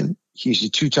champion. He's a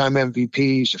 2-time MVP.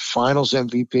 He's a finals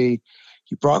MVP.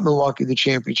 He brought Milwaukee the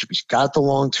championship. He's got the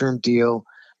long-term deal.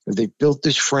 They built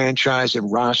this franchise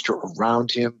and roster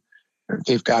around him.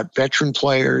 They've got veteran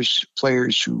players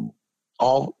who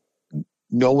all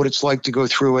know what it's like to go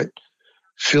through it,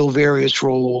 fill various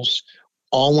roles,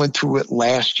 all went through it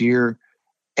last year,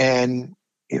 and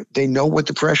they know what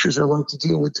the pressures are like to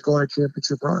deal with to go on a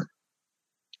championship run.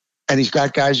 And he's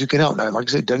got guys who can help. Now, like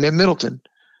I said, doesn't have Middleton.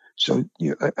 So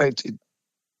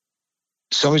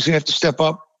somebody's going to have to step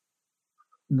up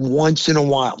once in a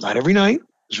while. Not every night,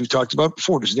 as we talked about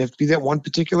before. Doesn't have to be that one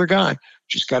particular guy.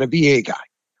 Just got to be a guy.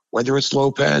 Whether it's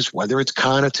Lopez, whether it's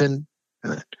Connaughton,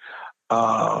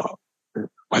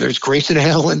 whether it's Grayson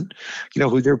Allen,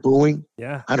 who they're booing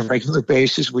on a regular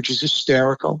basis, which is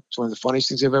hysterical. It's one of the funniest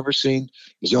things I've ever seen.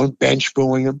 His own bench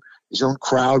booing him, his own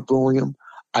crowd booing him.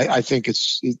 I think it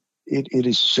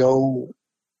is so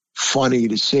funny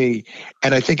to see,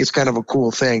 and I think it's kind of a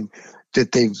cool thing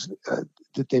that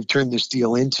they've turned this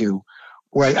deal into,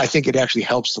 where I think it actually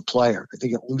helps the player. I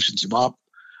think it loosens him up.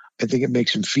 I think it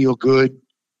makes him feel good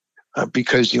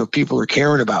because people are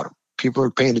caring about him. People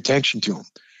are paying attention to him.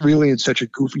 Really, in such a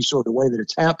goofy sort of way that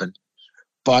it's happened,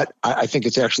 but I think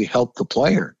it's actually helped the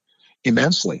player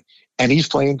immensely, and he's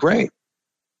playing great.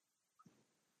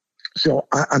 So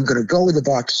I'm going to go with the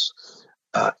Bucks,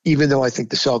 even though I think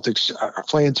the Celtics are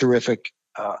playing terrific.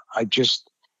 I just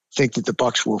think that the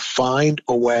Bucks will find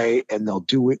a way, and they'll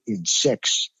do it in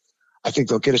 6. I think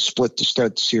they'll get a split to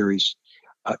start the series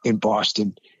in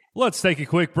Boston. Let's take a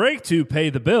quick break to pay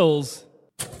the bills.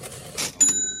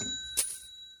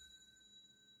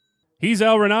 He's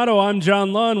Al Renato. I'm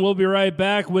John Lund. We'll be right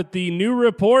back with the new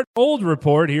report, old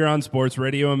report here on Sports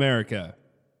Radio America.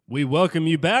 We welcome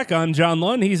you back. I'm John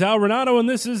Lund. He's Al Renato, and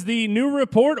this is the new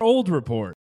report, old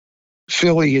report.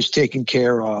 Philly has taken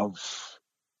care of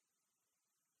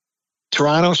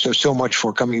Toronto, so much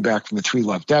for coming back from a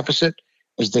 3-love deficit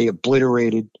as they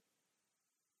obliterated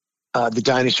the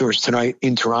Dinosaurs tonight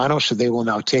in Toronto. So they will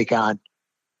now take on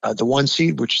the 1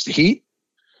 seed, which is the Heat.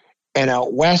 And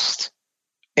out west,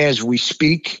 as we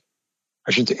speak,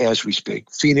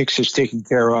 Phoenix has taken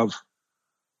care of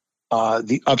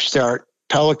the upstart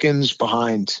Pelicans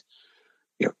behind.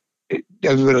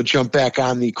 Everybody will jump back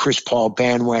on the Chris Paul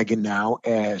bandwagon now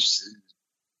as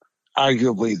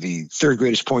arguably the 3rd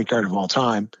greatest point guard of all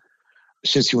time,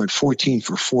 since he went 14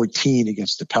 for 14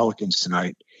 against the Pelicans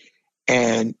tonight.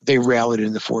 And they rallied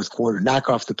in the 4th quarter, knock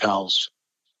off the Pels.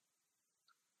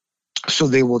 So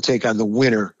they will take on the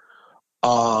winner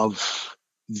of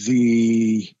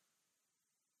the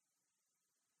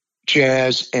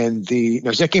Jazz and the... Now,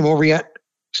 is that game over yet?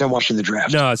 Because I'm watching the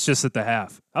draft. No, it's just at the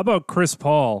half. How about Chris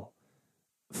Paul?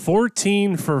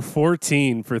 14 for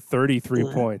 14 for 33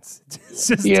 points. It's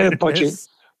just a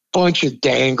bunch of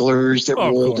danglers that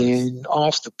rolled in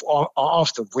off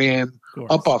the rim,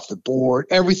 up off the board.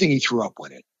 Everything he threw up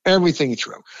went in. Everything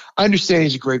through. I understand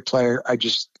he's a great player. I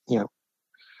just,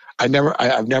 I've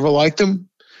never liked him.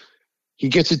 He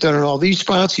gets it done in all these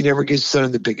spots. He never gets it done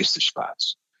in the biggest of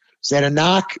spots. Is that a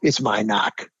knock? It's my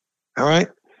knock. All right.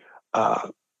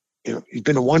 He's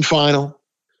been to one final.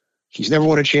 He's never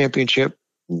won a championship.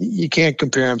 You can't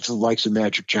compare him to the likes of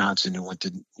Magic Johnson, who went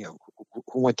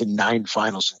to 9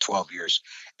 finals in 12 years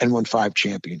and won 5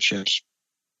 championships,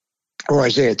 or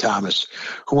Isaiah Thomas,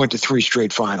 who went to 3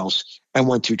 straight finals and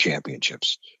won 2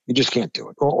 championships. You just can't do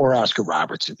it. Or Oscar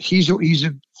Robertson. He's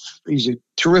a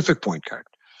terrific point guard.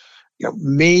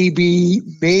 Maybe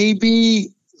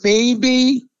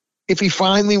if he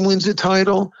finally wins a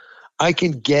title, I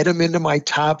can get him into my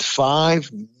top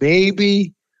 5,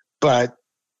 maybe, but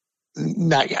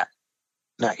not yet.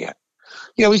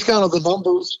 He's got all the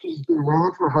numbers. He's been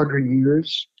around for 100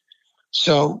 years.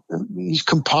 So he's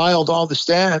compiled all the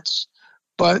stats.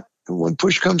 But when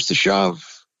push comes to shove,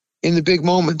 in the big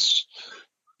moments,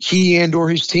 he and or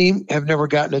his team have never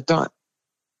gotten it done.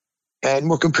 And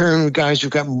we're comparing with guys who've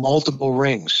got multiple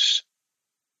rings.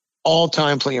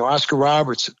 All-time player, Oscar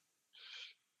Robertson.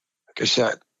 Like I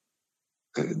said,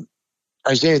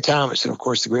 Isaiah Thomas, and of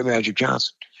course the great Magic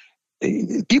Johnson.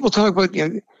 People talk about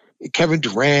Kevin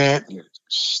Durant,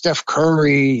 Steph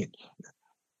Curry.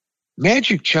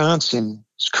 Magic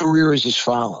Johnson's career is as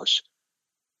follows.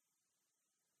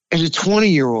 As a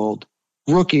 20-year-old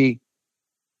rookie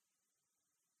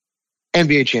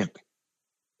NBA champion,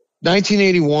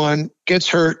 1981, gets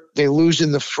hurt. They lose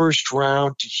in the first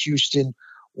round to Houston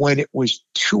when it was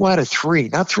 2 out of 3,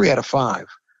 not 3 out of 5,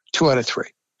 2 out of 3.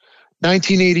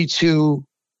 1982,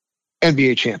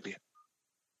 NBA champion.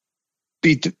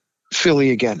 Beat Philly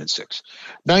again in 6.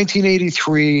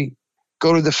 1983,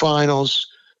 go to the finals,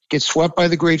 get swept by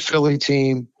the great Philly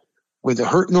team with a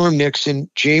hurt Norm Nixon,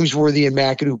 James Worthy, and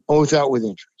McAdoo both out with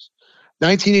injuries.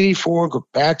 1984, go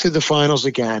back to the finals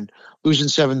again, losing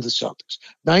 7 to the Celtics.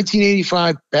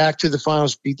 1985, back to the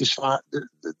finals, beat the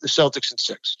Celtics in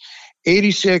 6.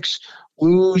 86,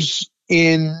 lose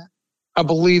in, I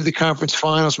believe, the conference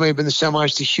finals, may have been the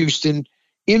semis to Houston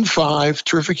in 5.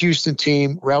 Terrific Houston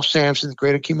team, Ralph Sampson, the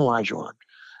great Hakeem Olajuwon.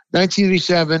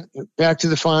 1987, back to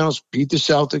the finals, beat the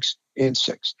Celtics in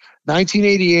 6.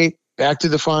 1988, back to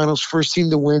the finals, first team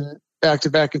to win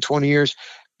back-to-back in 20 years,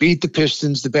 beat the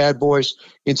Pistons, the bad boys,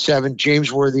 in 7.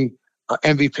 James Worthy,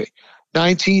 MVP.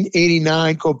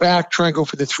 1989, go back, try and go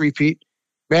for the three-peat.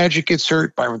 Magic gets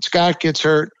hurt, Byron Scott gets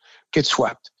hurt, gets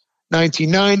swept.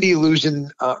 1990,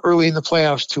 losing early in the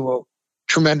playoffs to a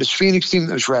tremendous Phoenix team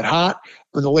that was red hot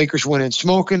when the Lakers went in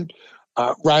smoking.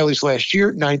 Riley's last year,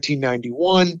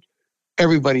 1991,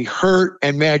 everybody hurt,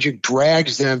 and Magic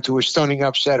drags them to a stunning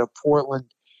upset of Portland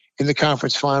in the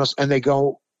conference finals, and they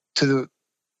go to the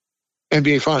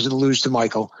NBA finals and lose to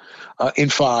Michael in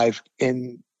 5,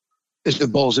 and as the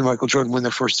Bulls and Michael Jordan win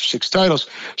their first 6 titles.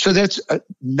 So that's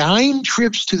 9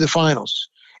 trips to the finals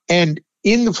and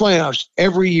in the playoffs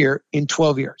every year in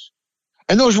 12 years.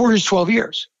 And those were his 12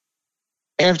 years,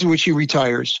 after which he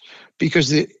retires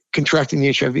because of contracting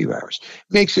the HIV virus.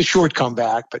 Makes a short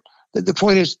comeback, but the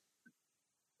point is,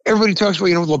 everybody talks about,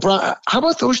 LeBron. How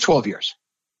about those 12 years?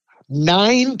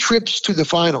 9 trips to the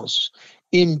finals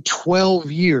in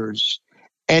 12 years,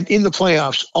 and in the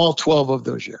playoffs all 12 of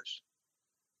those years.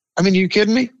 I mean, are you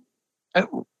kidding me? Let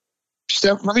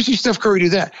me see Steph Curry do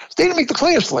that. They didn't make the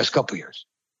playoffs the last couple of years.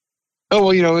 Oh,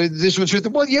 well, this one's hurt.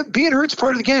 Well, yeah, being hurt's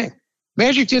part of the game.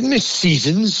 Magic didn't miss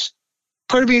seasons.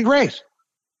 Part of being great.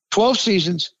 12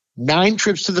 seasons, 9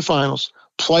 trips to the finals,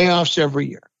 playoffs every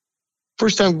year.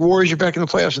 First time Warriors are back in the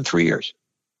playoffs in 3 years.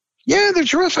 Yeah, they're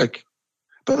terrific.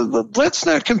 But let's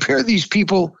not compare these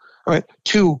people, all right,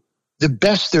 to the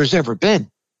best there's ever been,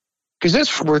 because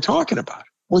that's what we're talking about.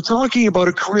 We're talking about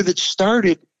a career that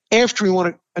started after he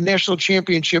won a national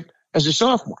championship as a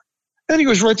sophomore. Then he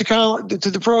goes right to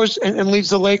the pros and leads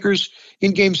the Lakers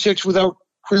in Game 6 without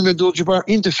Kareem Abdul-Jabbar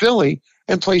into Philly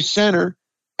and plays center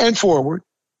and forward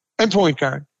and point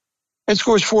guard and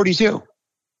scores 42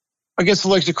 against the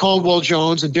likes of Caldwell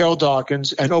Jones and Daryl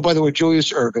Dawkins and, oh, by the way,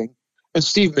 Julius Erving and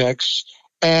Steve Mix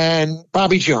and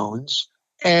Bobby Jones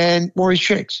and Maurice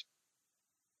Shakes.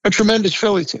 A tremendous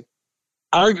Philly team.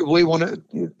 Arguably one of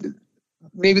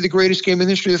maybe the greatest game in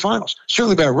the history of the finals,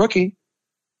 certainly by a rookie.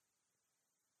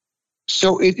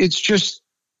 So it's just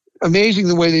amazing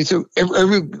the way they threw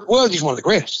well, he's one of the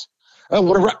greatest.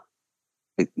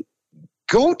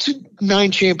 Go to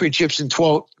 9 championships in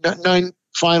 9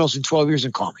 finals in 12 years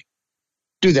and call me.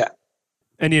 Do that.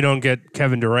 And you don't get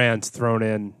Kevin Durant thrown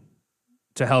in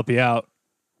to help you out.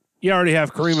 You already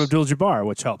have Kareem Abdul-Jabbar,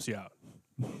 which helps you out.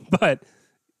 But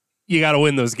you got to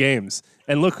win those games.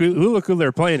 And look who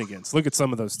they're playing against. Look at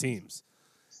some of those teams.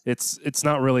 It's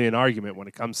not really an argument when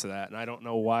it comes to that. And I don't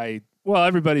know why. Well,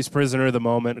 everybody's prisoner of the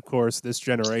moment, of course, this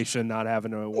generation not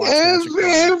having to watch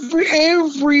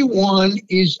everyone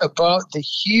is about the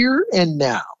here and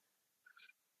now.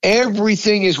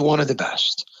 Everything is one of the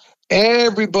best.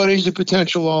 Everybody's a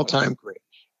potential all-time great.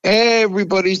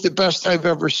 Everybody's the best I've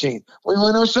ever seen. Well, you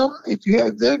want to know something? If you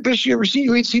have the best you ever seen,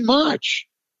 you ain't seen much.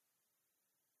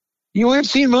 You ain't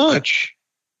seen much.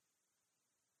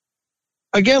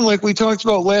 Again, like we talked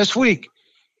about last week,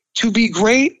 to be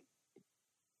great,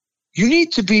 you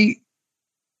need to be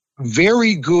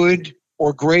very good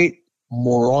or great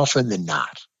more often than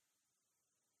not.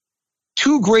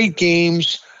 2 great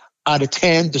games out of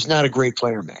 10 does not a great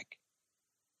player make.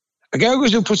 A guy who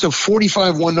goes and puts up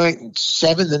 45 one night and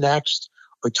 7 the next,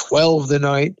 or 12 the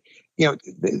night,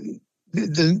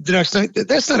 the next night,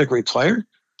 that's not a great player.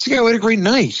 It's a guy who had a great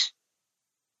night.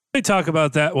 They talk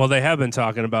about that. Well, they have been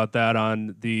talking about that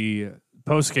on the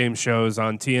post-game shows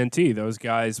on TNT. Those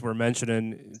guys were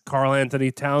mentioning Karl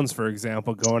Anthony Towns, for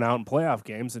example, going out in playoff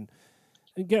games and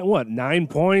getting, 9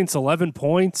 points, 11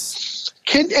 points?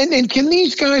 Can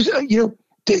these guys,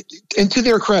 and to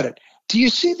their credit, do you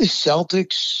see the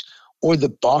Celtics or the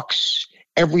Bucks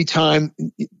every time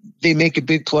they make a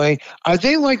big play? Are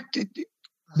they like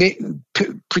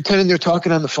pretending they're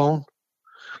talking on the phone?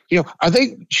 Are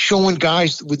they showing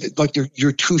guys with like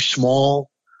you're too small?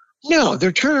 No,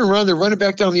 they're turning around, they're running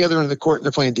back down the other end of the court, and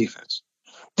they're playing defense.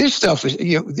 This stuff is,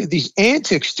 these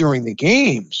antics during the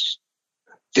games,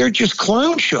 they're just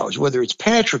clown shows, whether it's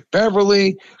Patrick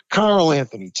Beverley, Karl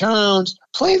Anthony Towns,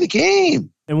 play the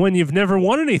game. And when you've never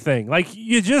won anything, like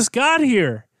you just got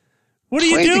here. What are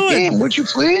you doing? The game, would you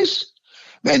please?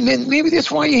 And then maybe that's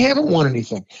why you haven't won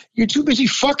anything. You're too busy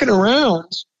fucking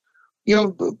around,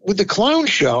 with the clown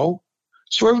show,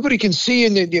 so everybody can see.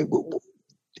 And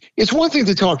it's one thing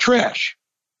to talk trash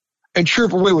and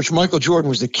chirp away, which Michael Jordan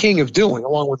was the king of doing,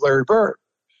 along with Larry Bird.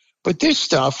 But this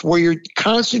stuff where you're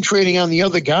concentrating on the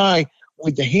other guy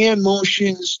with the hand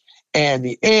motions and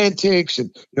the antics,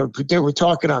 and they were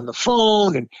talking on the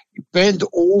phone, and you bend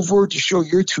over to show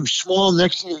you're too small.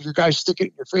 Next thing your guy's sticking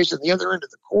it in your face on the other end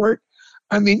of the court.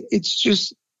 I mean, it's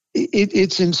just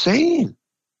it's insane.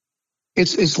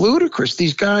 It's ludicrous.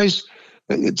 These guys,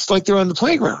 it's like they're on the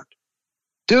playground.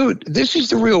 Dude, this is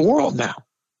the real world now.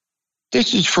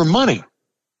 This is for money.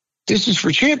 This is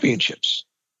for championships.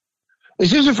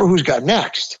 This isn't for who's got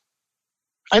next.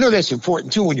 I know that's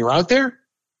important too when you're out there,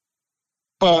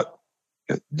 but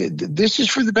this is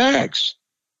for the bags.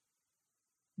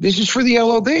 This is for the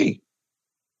LOB.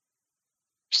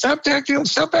 Stop acting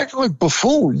like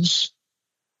buffoons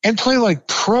and play like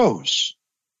pros.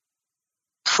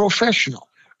 Professional.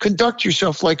 Conduct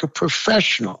yourself like a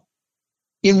professional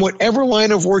in whatever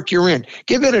line of work you're in.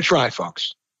 Give it a try,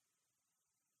 folks.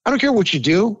 I don't care what you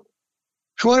do.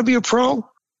 If you want to be a pro,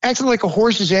 acting like a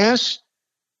horse's ass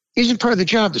isn't part of the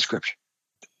job description.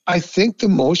 I think the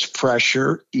most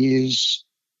pressure is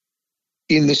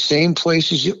in the same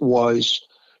place as it was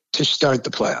to start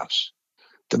the playoffs.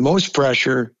 The most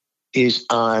pressure is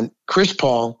on Chris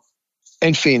Paul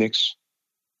and Phoenix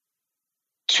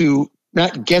to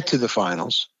not get to the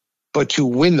finals, but to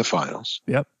win the finals.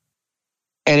 Yep.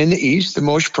 And in the East, the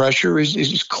most pressure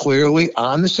is clearly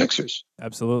on the Sixers.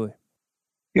 Absolutely.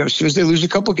 As soon as they lose a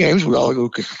couple of games, we all go,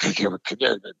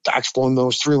 Doc's blowing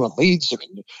those 3-1 leads. I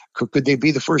mean, could they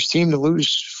be the first team to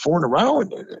lose 4 in a row?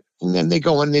 And then they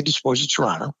go in and they dispose of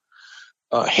Toronto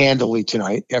handily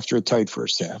tonight after a tight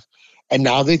first half. And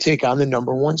now they take on the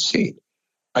number 1 seed,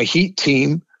 a Heat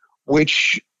team,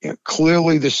 which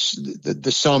clearly the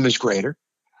sum is greater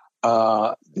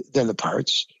than the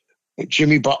parts.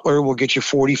 Jimmy Butler will get you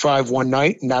 45 one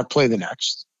night and not play the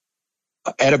next.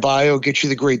 Adebayo gets you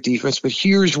the great defense, but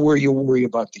here's where you worry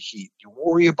about the Heat. You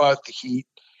worry about the Heat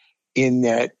in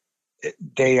that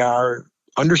they are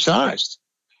undersized.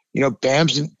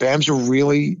 Bam's a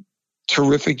really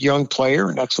terrific young player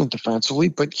and excellent defensively,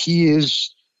 but he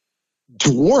is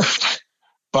dwarfed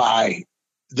by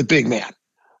the big man.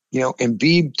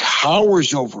 Embiid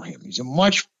towers over him. He's a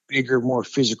much bigger, more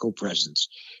physical presence.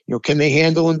 Can they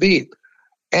handle Embiid?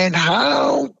 And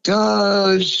how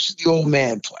does the old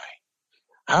man play?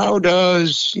 How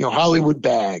does, Hollywood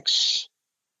Bags,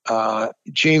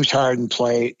 James Harden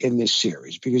play in this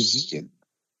series? Because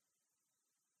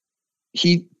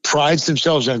he prides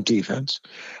themselves on defense.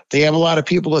 They have a lot of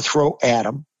people to throw at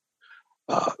him.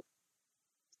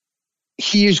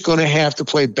 He is going to have to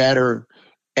play better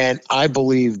and, I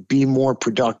believe, be more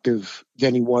productive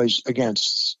than he was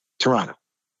against Toronto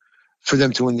for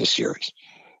them to win this series.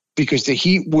 Because the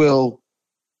Heat will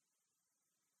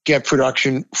get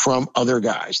production from other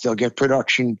guys. They'll get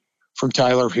production from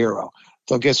Tyler Hero.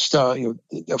 They'll get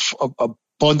a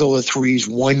bundle of threes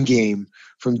one game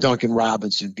from Duncan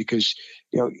Robinson because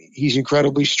he's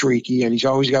incredibly streaky, and he's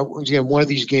got one of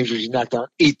these games where he's knocked down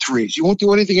 8 threes. He won't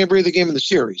do anything every other game in the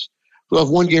series. We'll have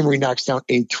one game where he knocks down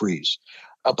 8 threes.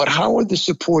 But how are the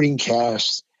supporting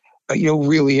cast,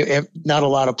 really have not a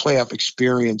lot of playoff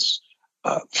experience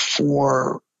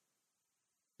for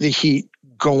the Heat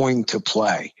going to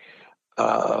play?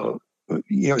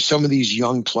 Some of these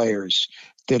young players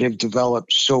that have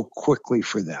developed so quickly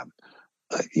for them.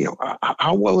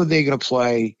 How well are they going to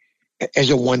play as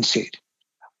a 1 seed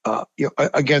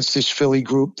against this Philly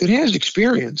group that has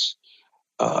experience,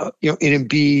 in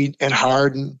Embiid and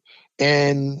Harden,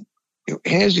 and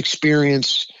has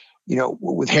experience,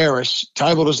 with Harris.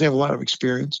 Tybalt doesn't have a lot of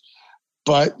experience,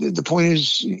 but the point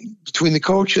is, between the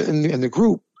coach and the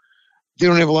group, they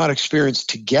don't have a lot of experience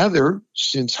together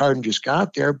since Harden just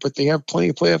got there, but they have plenty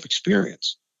of playoff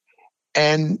experience.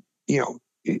 And,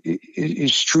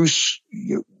 is Strus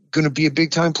going to be a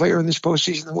big-time player in this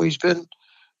postseason the way he's been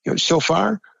so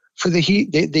far? For the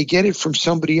Heat, they get it from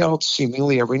somebody else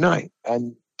seemingly every night.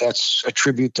 And that's a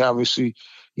tribute to, obviously,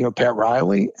 Pat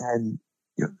Riley and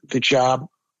the job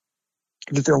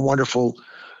that their wonderful,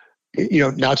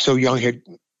 not-so-young head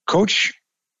coach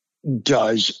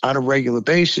does on a regular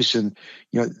basis, and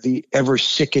the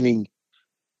ever-sickening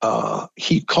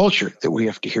Heat culture that we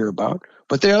have to hear about.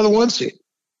 But they are the 1 seed.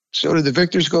 So did the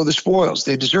victors go the spoils.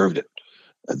 They deserved it.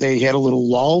 They had a little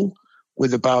lull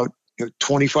with about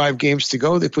 25 games to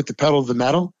go. They put the pedal to the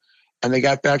metal, and they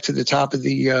got back to the top of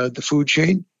the food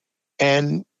chain.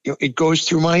 And it goes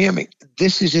through Miami.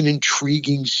 This is an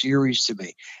intriguing series to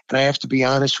me, and I have to be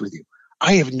honest with you.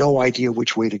 I have no idea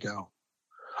which way to go.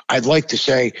 I'd like to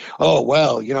say, oh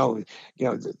well, the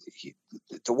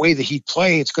way the Heat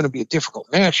play, it's going to be a difficult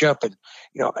matchup, and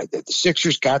the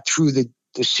Sixers got through the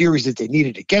series that they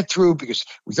needed to get through because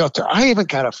we thought I haven't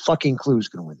got a fucking clue who's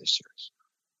going to win this series.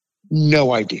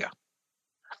 No idea.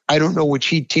 I don't know which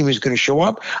Heat team is going to show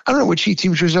up. I don't know which Heat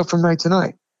team shows up from night to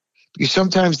night. Because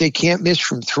sometimes they can't miss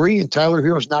from 3, and Tyler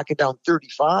Hero's knocking down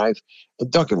 35,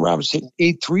 and Duncan Robinson hitting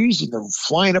 8 threes, and they're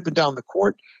flying up and down the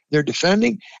court. They're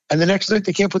defending, and the next night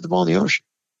they can't put the ball in the ocean.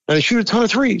 Now they shoot a ton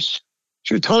of threes.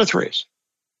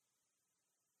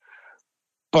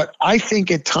 But I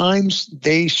think at times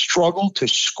they struggle to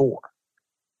score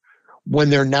when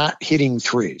they're not hitting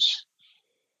threes.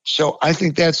 So I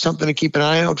think that's something to keep an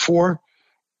eye out for.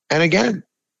 And again,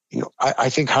 I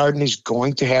think Harden is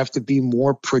going to have to be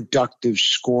more productive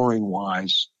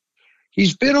scoring-wise.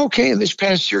 He's been okay in this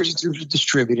past series in terms of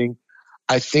distributing.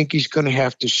 I think he's going to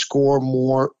have to score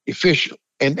more efficiently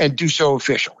and do so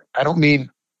efficiently. I don't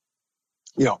mean,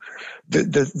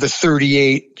 the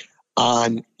 38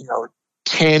 on,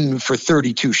 10 for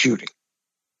 32 shooting.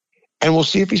 And we'll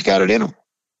see if he's got it in him.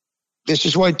 This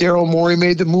is why Daryl Morey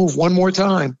made the move one more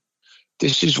time.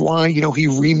 This is why, he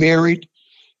remarried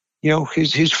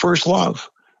his first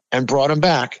love and brought him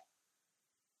back.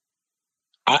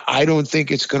 I don't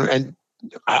think it's going to, and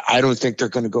I don't think they're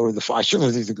going to go to the finals. I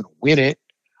certainly think they're going to win it.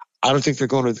 I don't think they're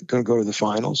going to go to the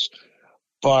finals.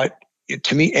 But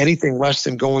to me, anything less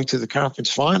than going to the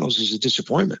conference finals is a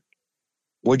disappointment.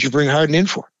 What'd you bring Harden in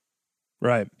for?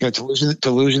 Right. To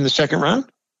lose in the second round?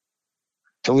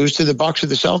 To lose to the Bucks or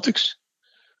the Celtics?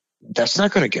 That's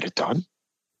not going to get it done.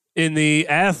 In the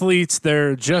athletes,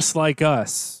 they're just like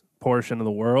us portion of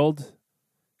the world,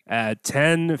 at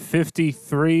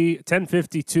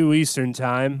 10:52 Eastern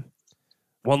time,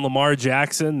 one Lamar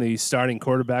Jackson, the starting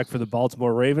quarterback for the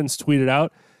Baltimore Ravens, tweeted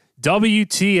out,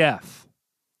 WTF.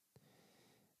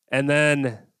 And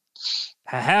then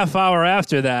a half hour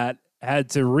after that,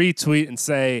 had to retweet and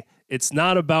say, it's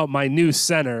not about my new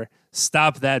center.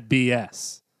 Stop that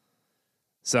BS.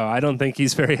 So I don't think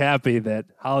he's very happy that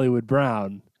Hollywood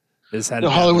Brown is headed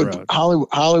down the road.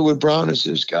 Hollywood Brown is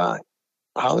his guy.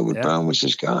 Brown was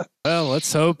his guy. Well,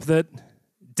 let's hope that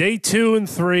day 2 and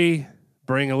 3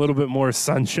 bring a little bit more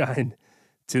sunshine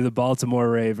to the Baltimore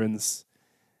Ravens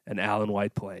and Allen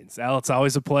White Plains. Al, it's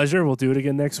always a pleasure. We'll do it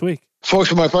again next week. Folks,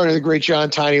 for my partner, the great John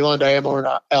Tiny Lund, I am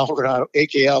Al Renauto,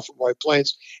 a.k.a. from White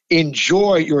Plains.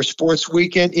 Enjoy your sports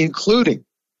weekend, including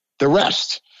the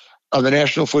rest of the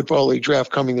National Football League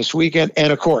draft coming this weekend,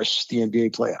 and, of course, the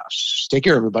NBA playoffs. Take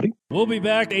care, everybody. We'll be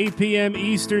back 8 p.m.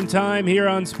 Eastern Time here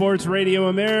on Sports Radio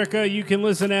America. You can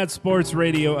listen at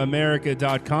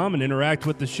sportsradioamerica.com and interact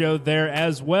with the show there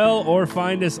as well, or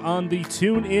find us on the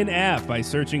TuneIn app by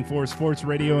searching for Sports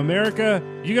Radio America.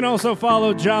 You can also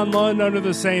follow John Lund under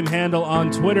the same handle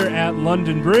on Twitter at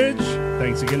London Bridge.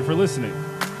 Thanks again for listening.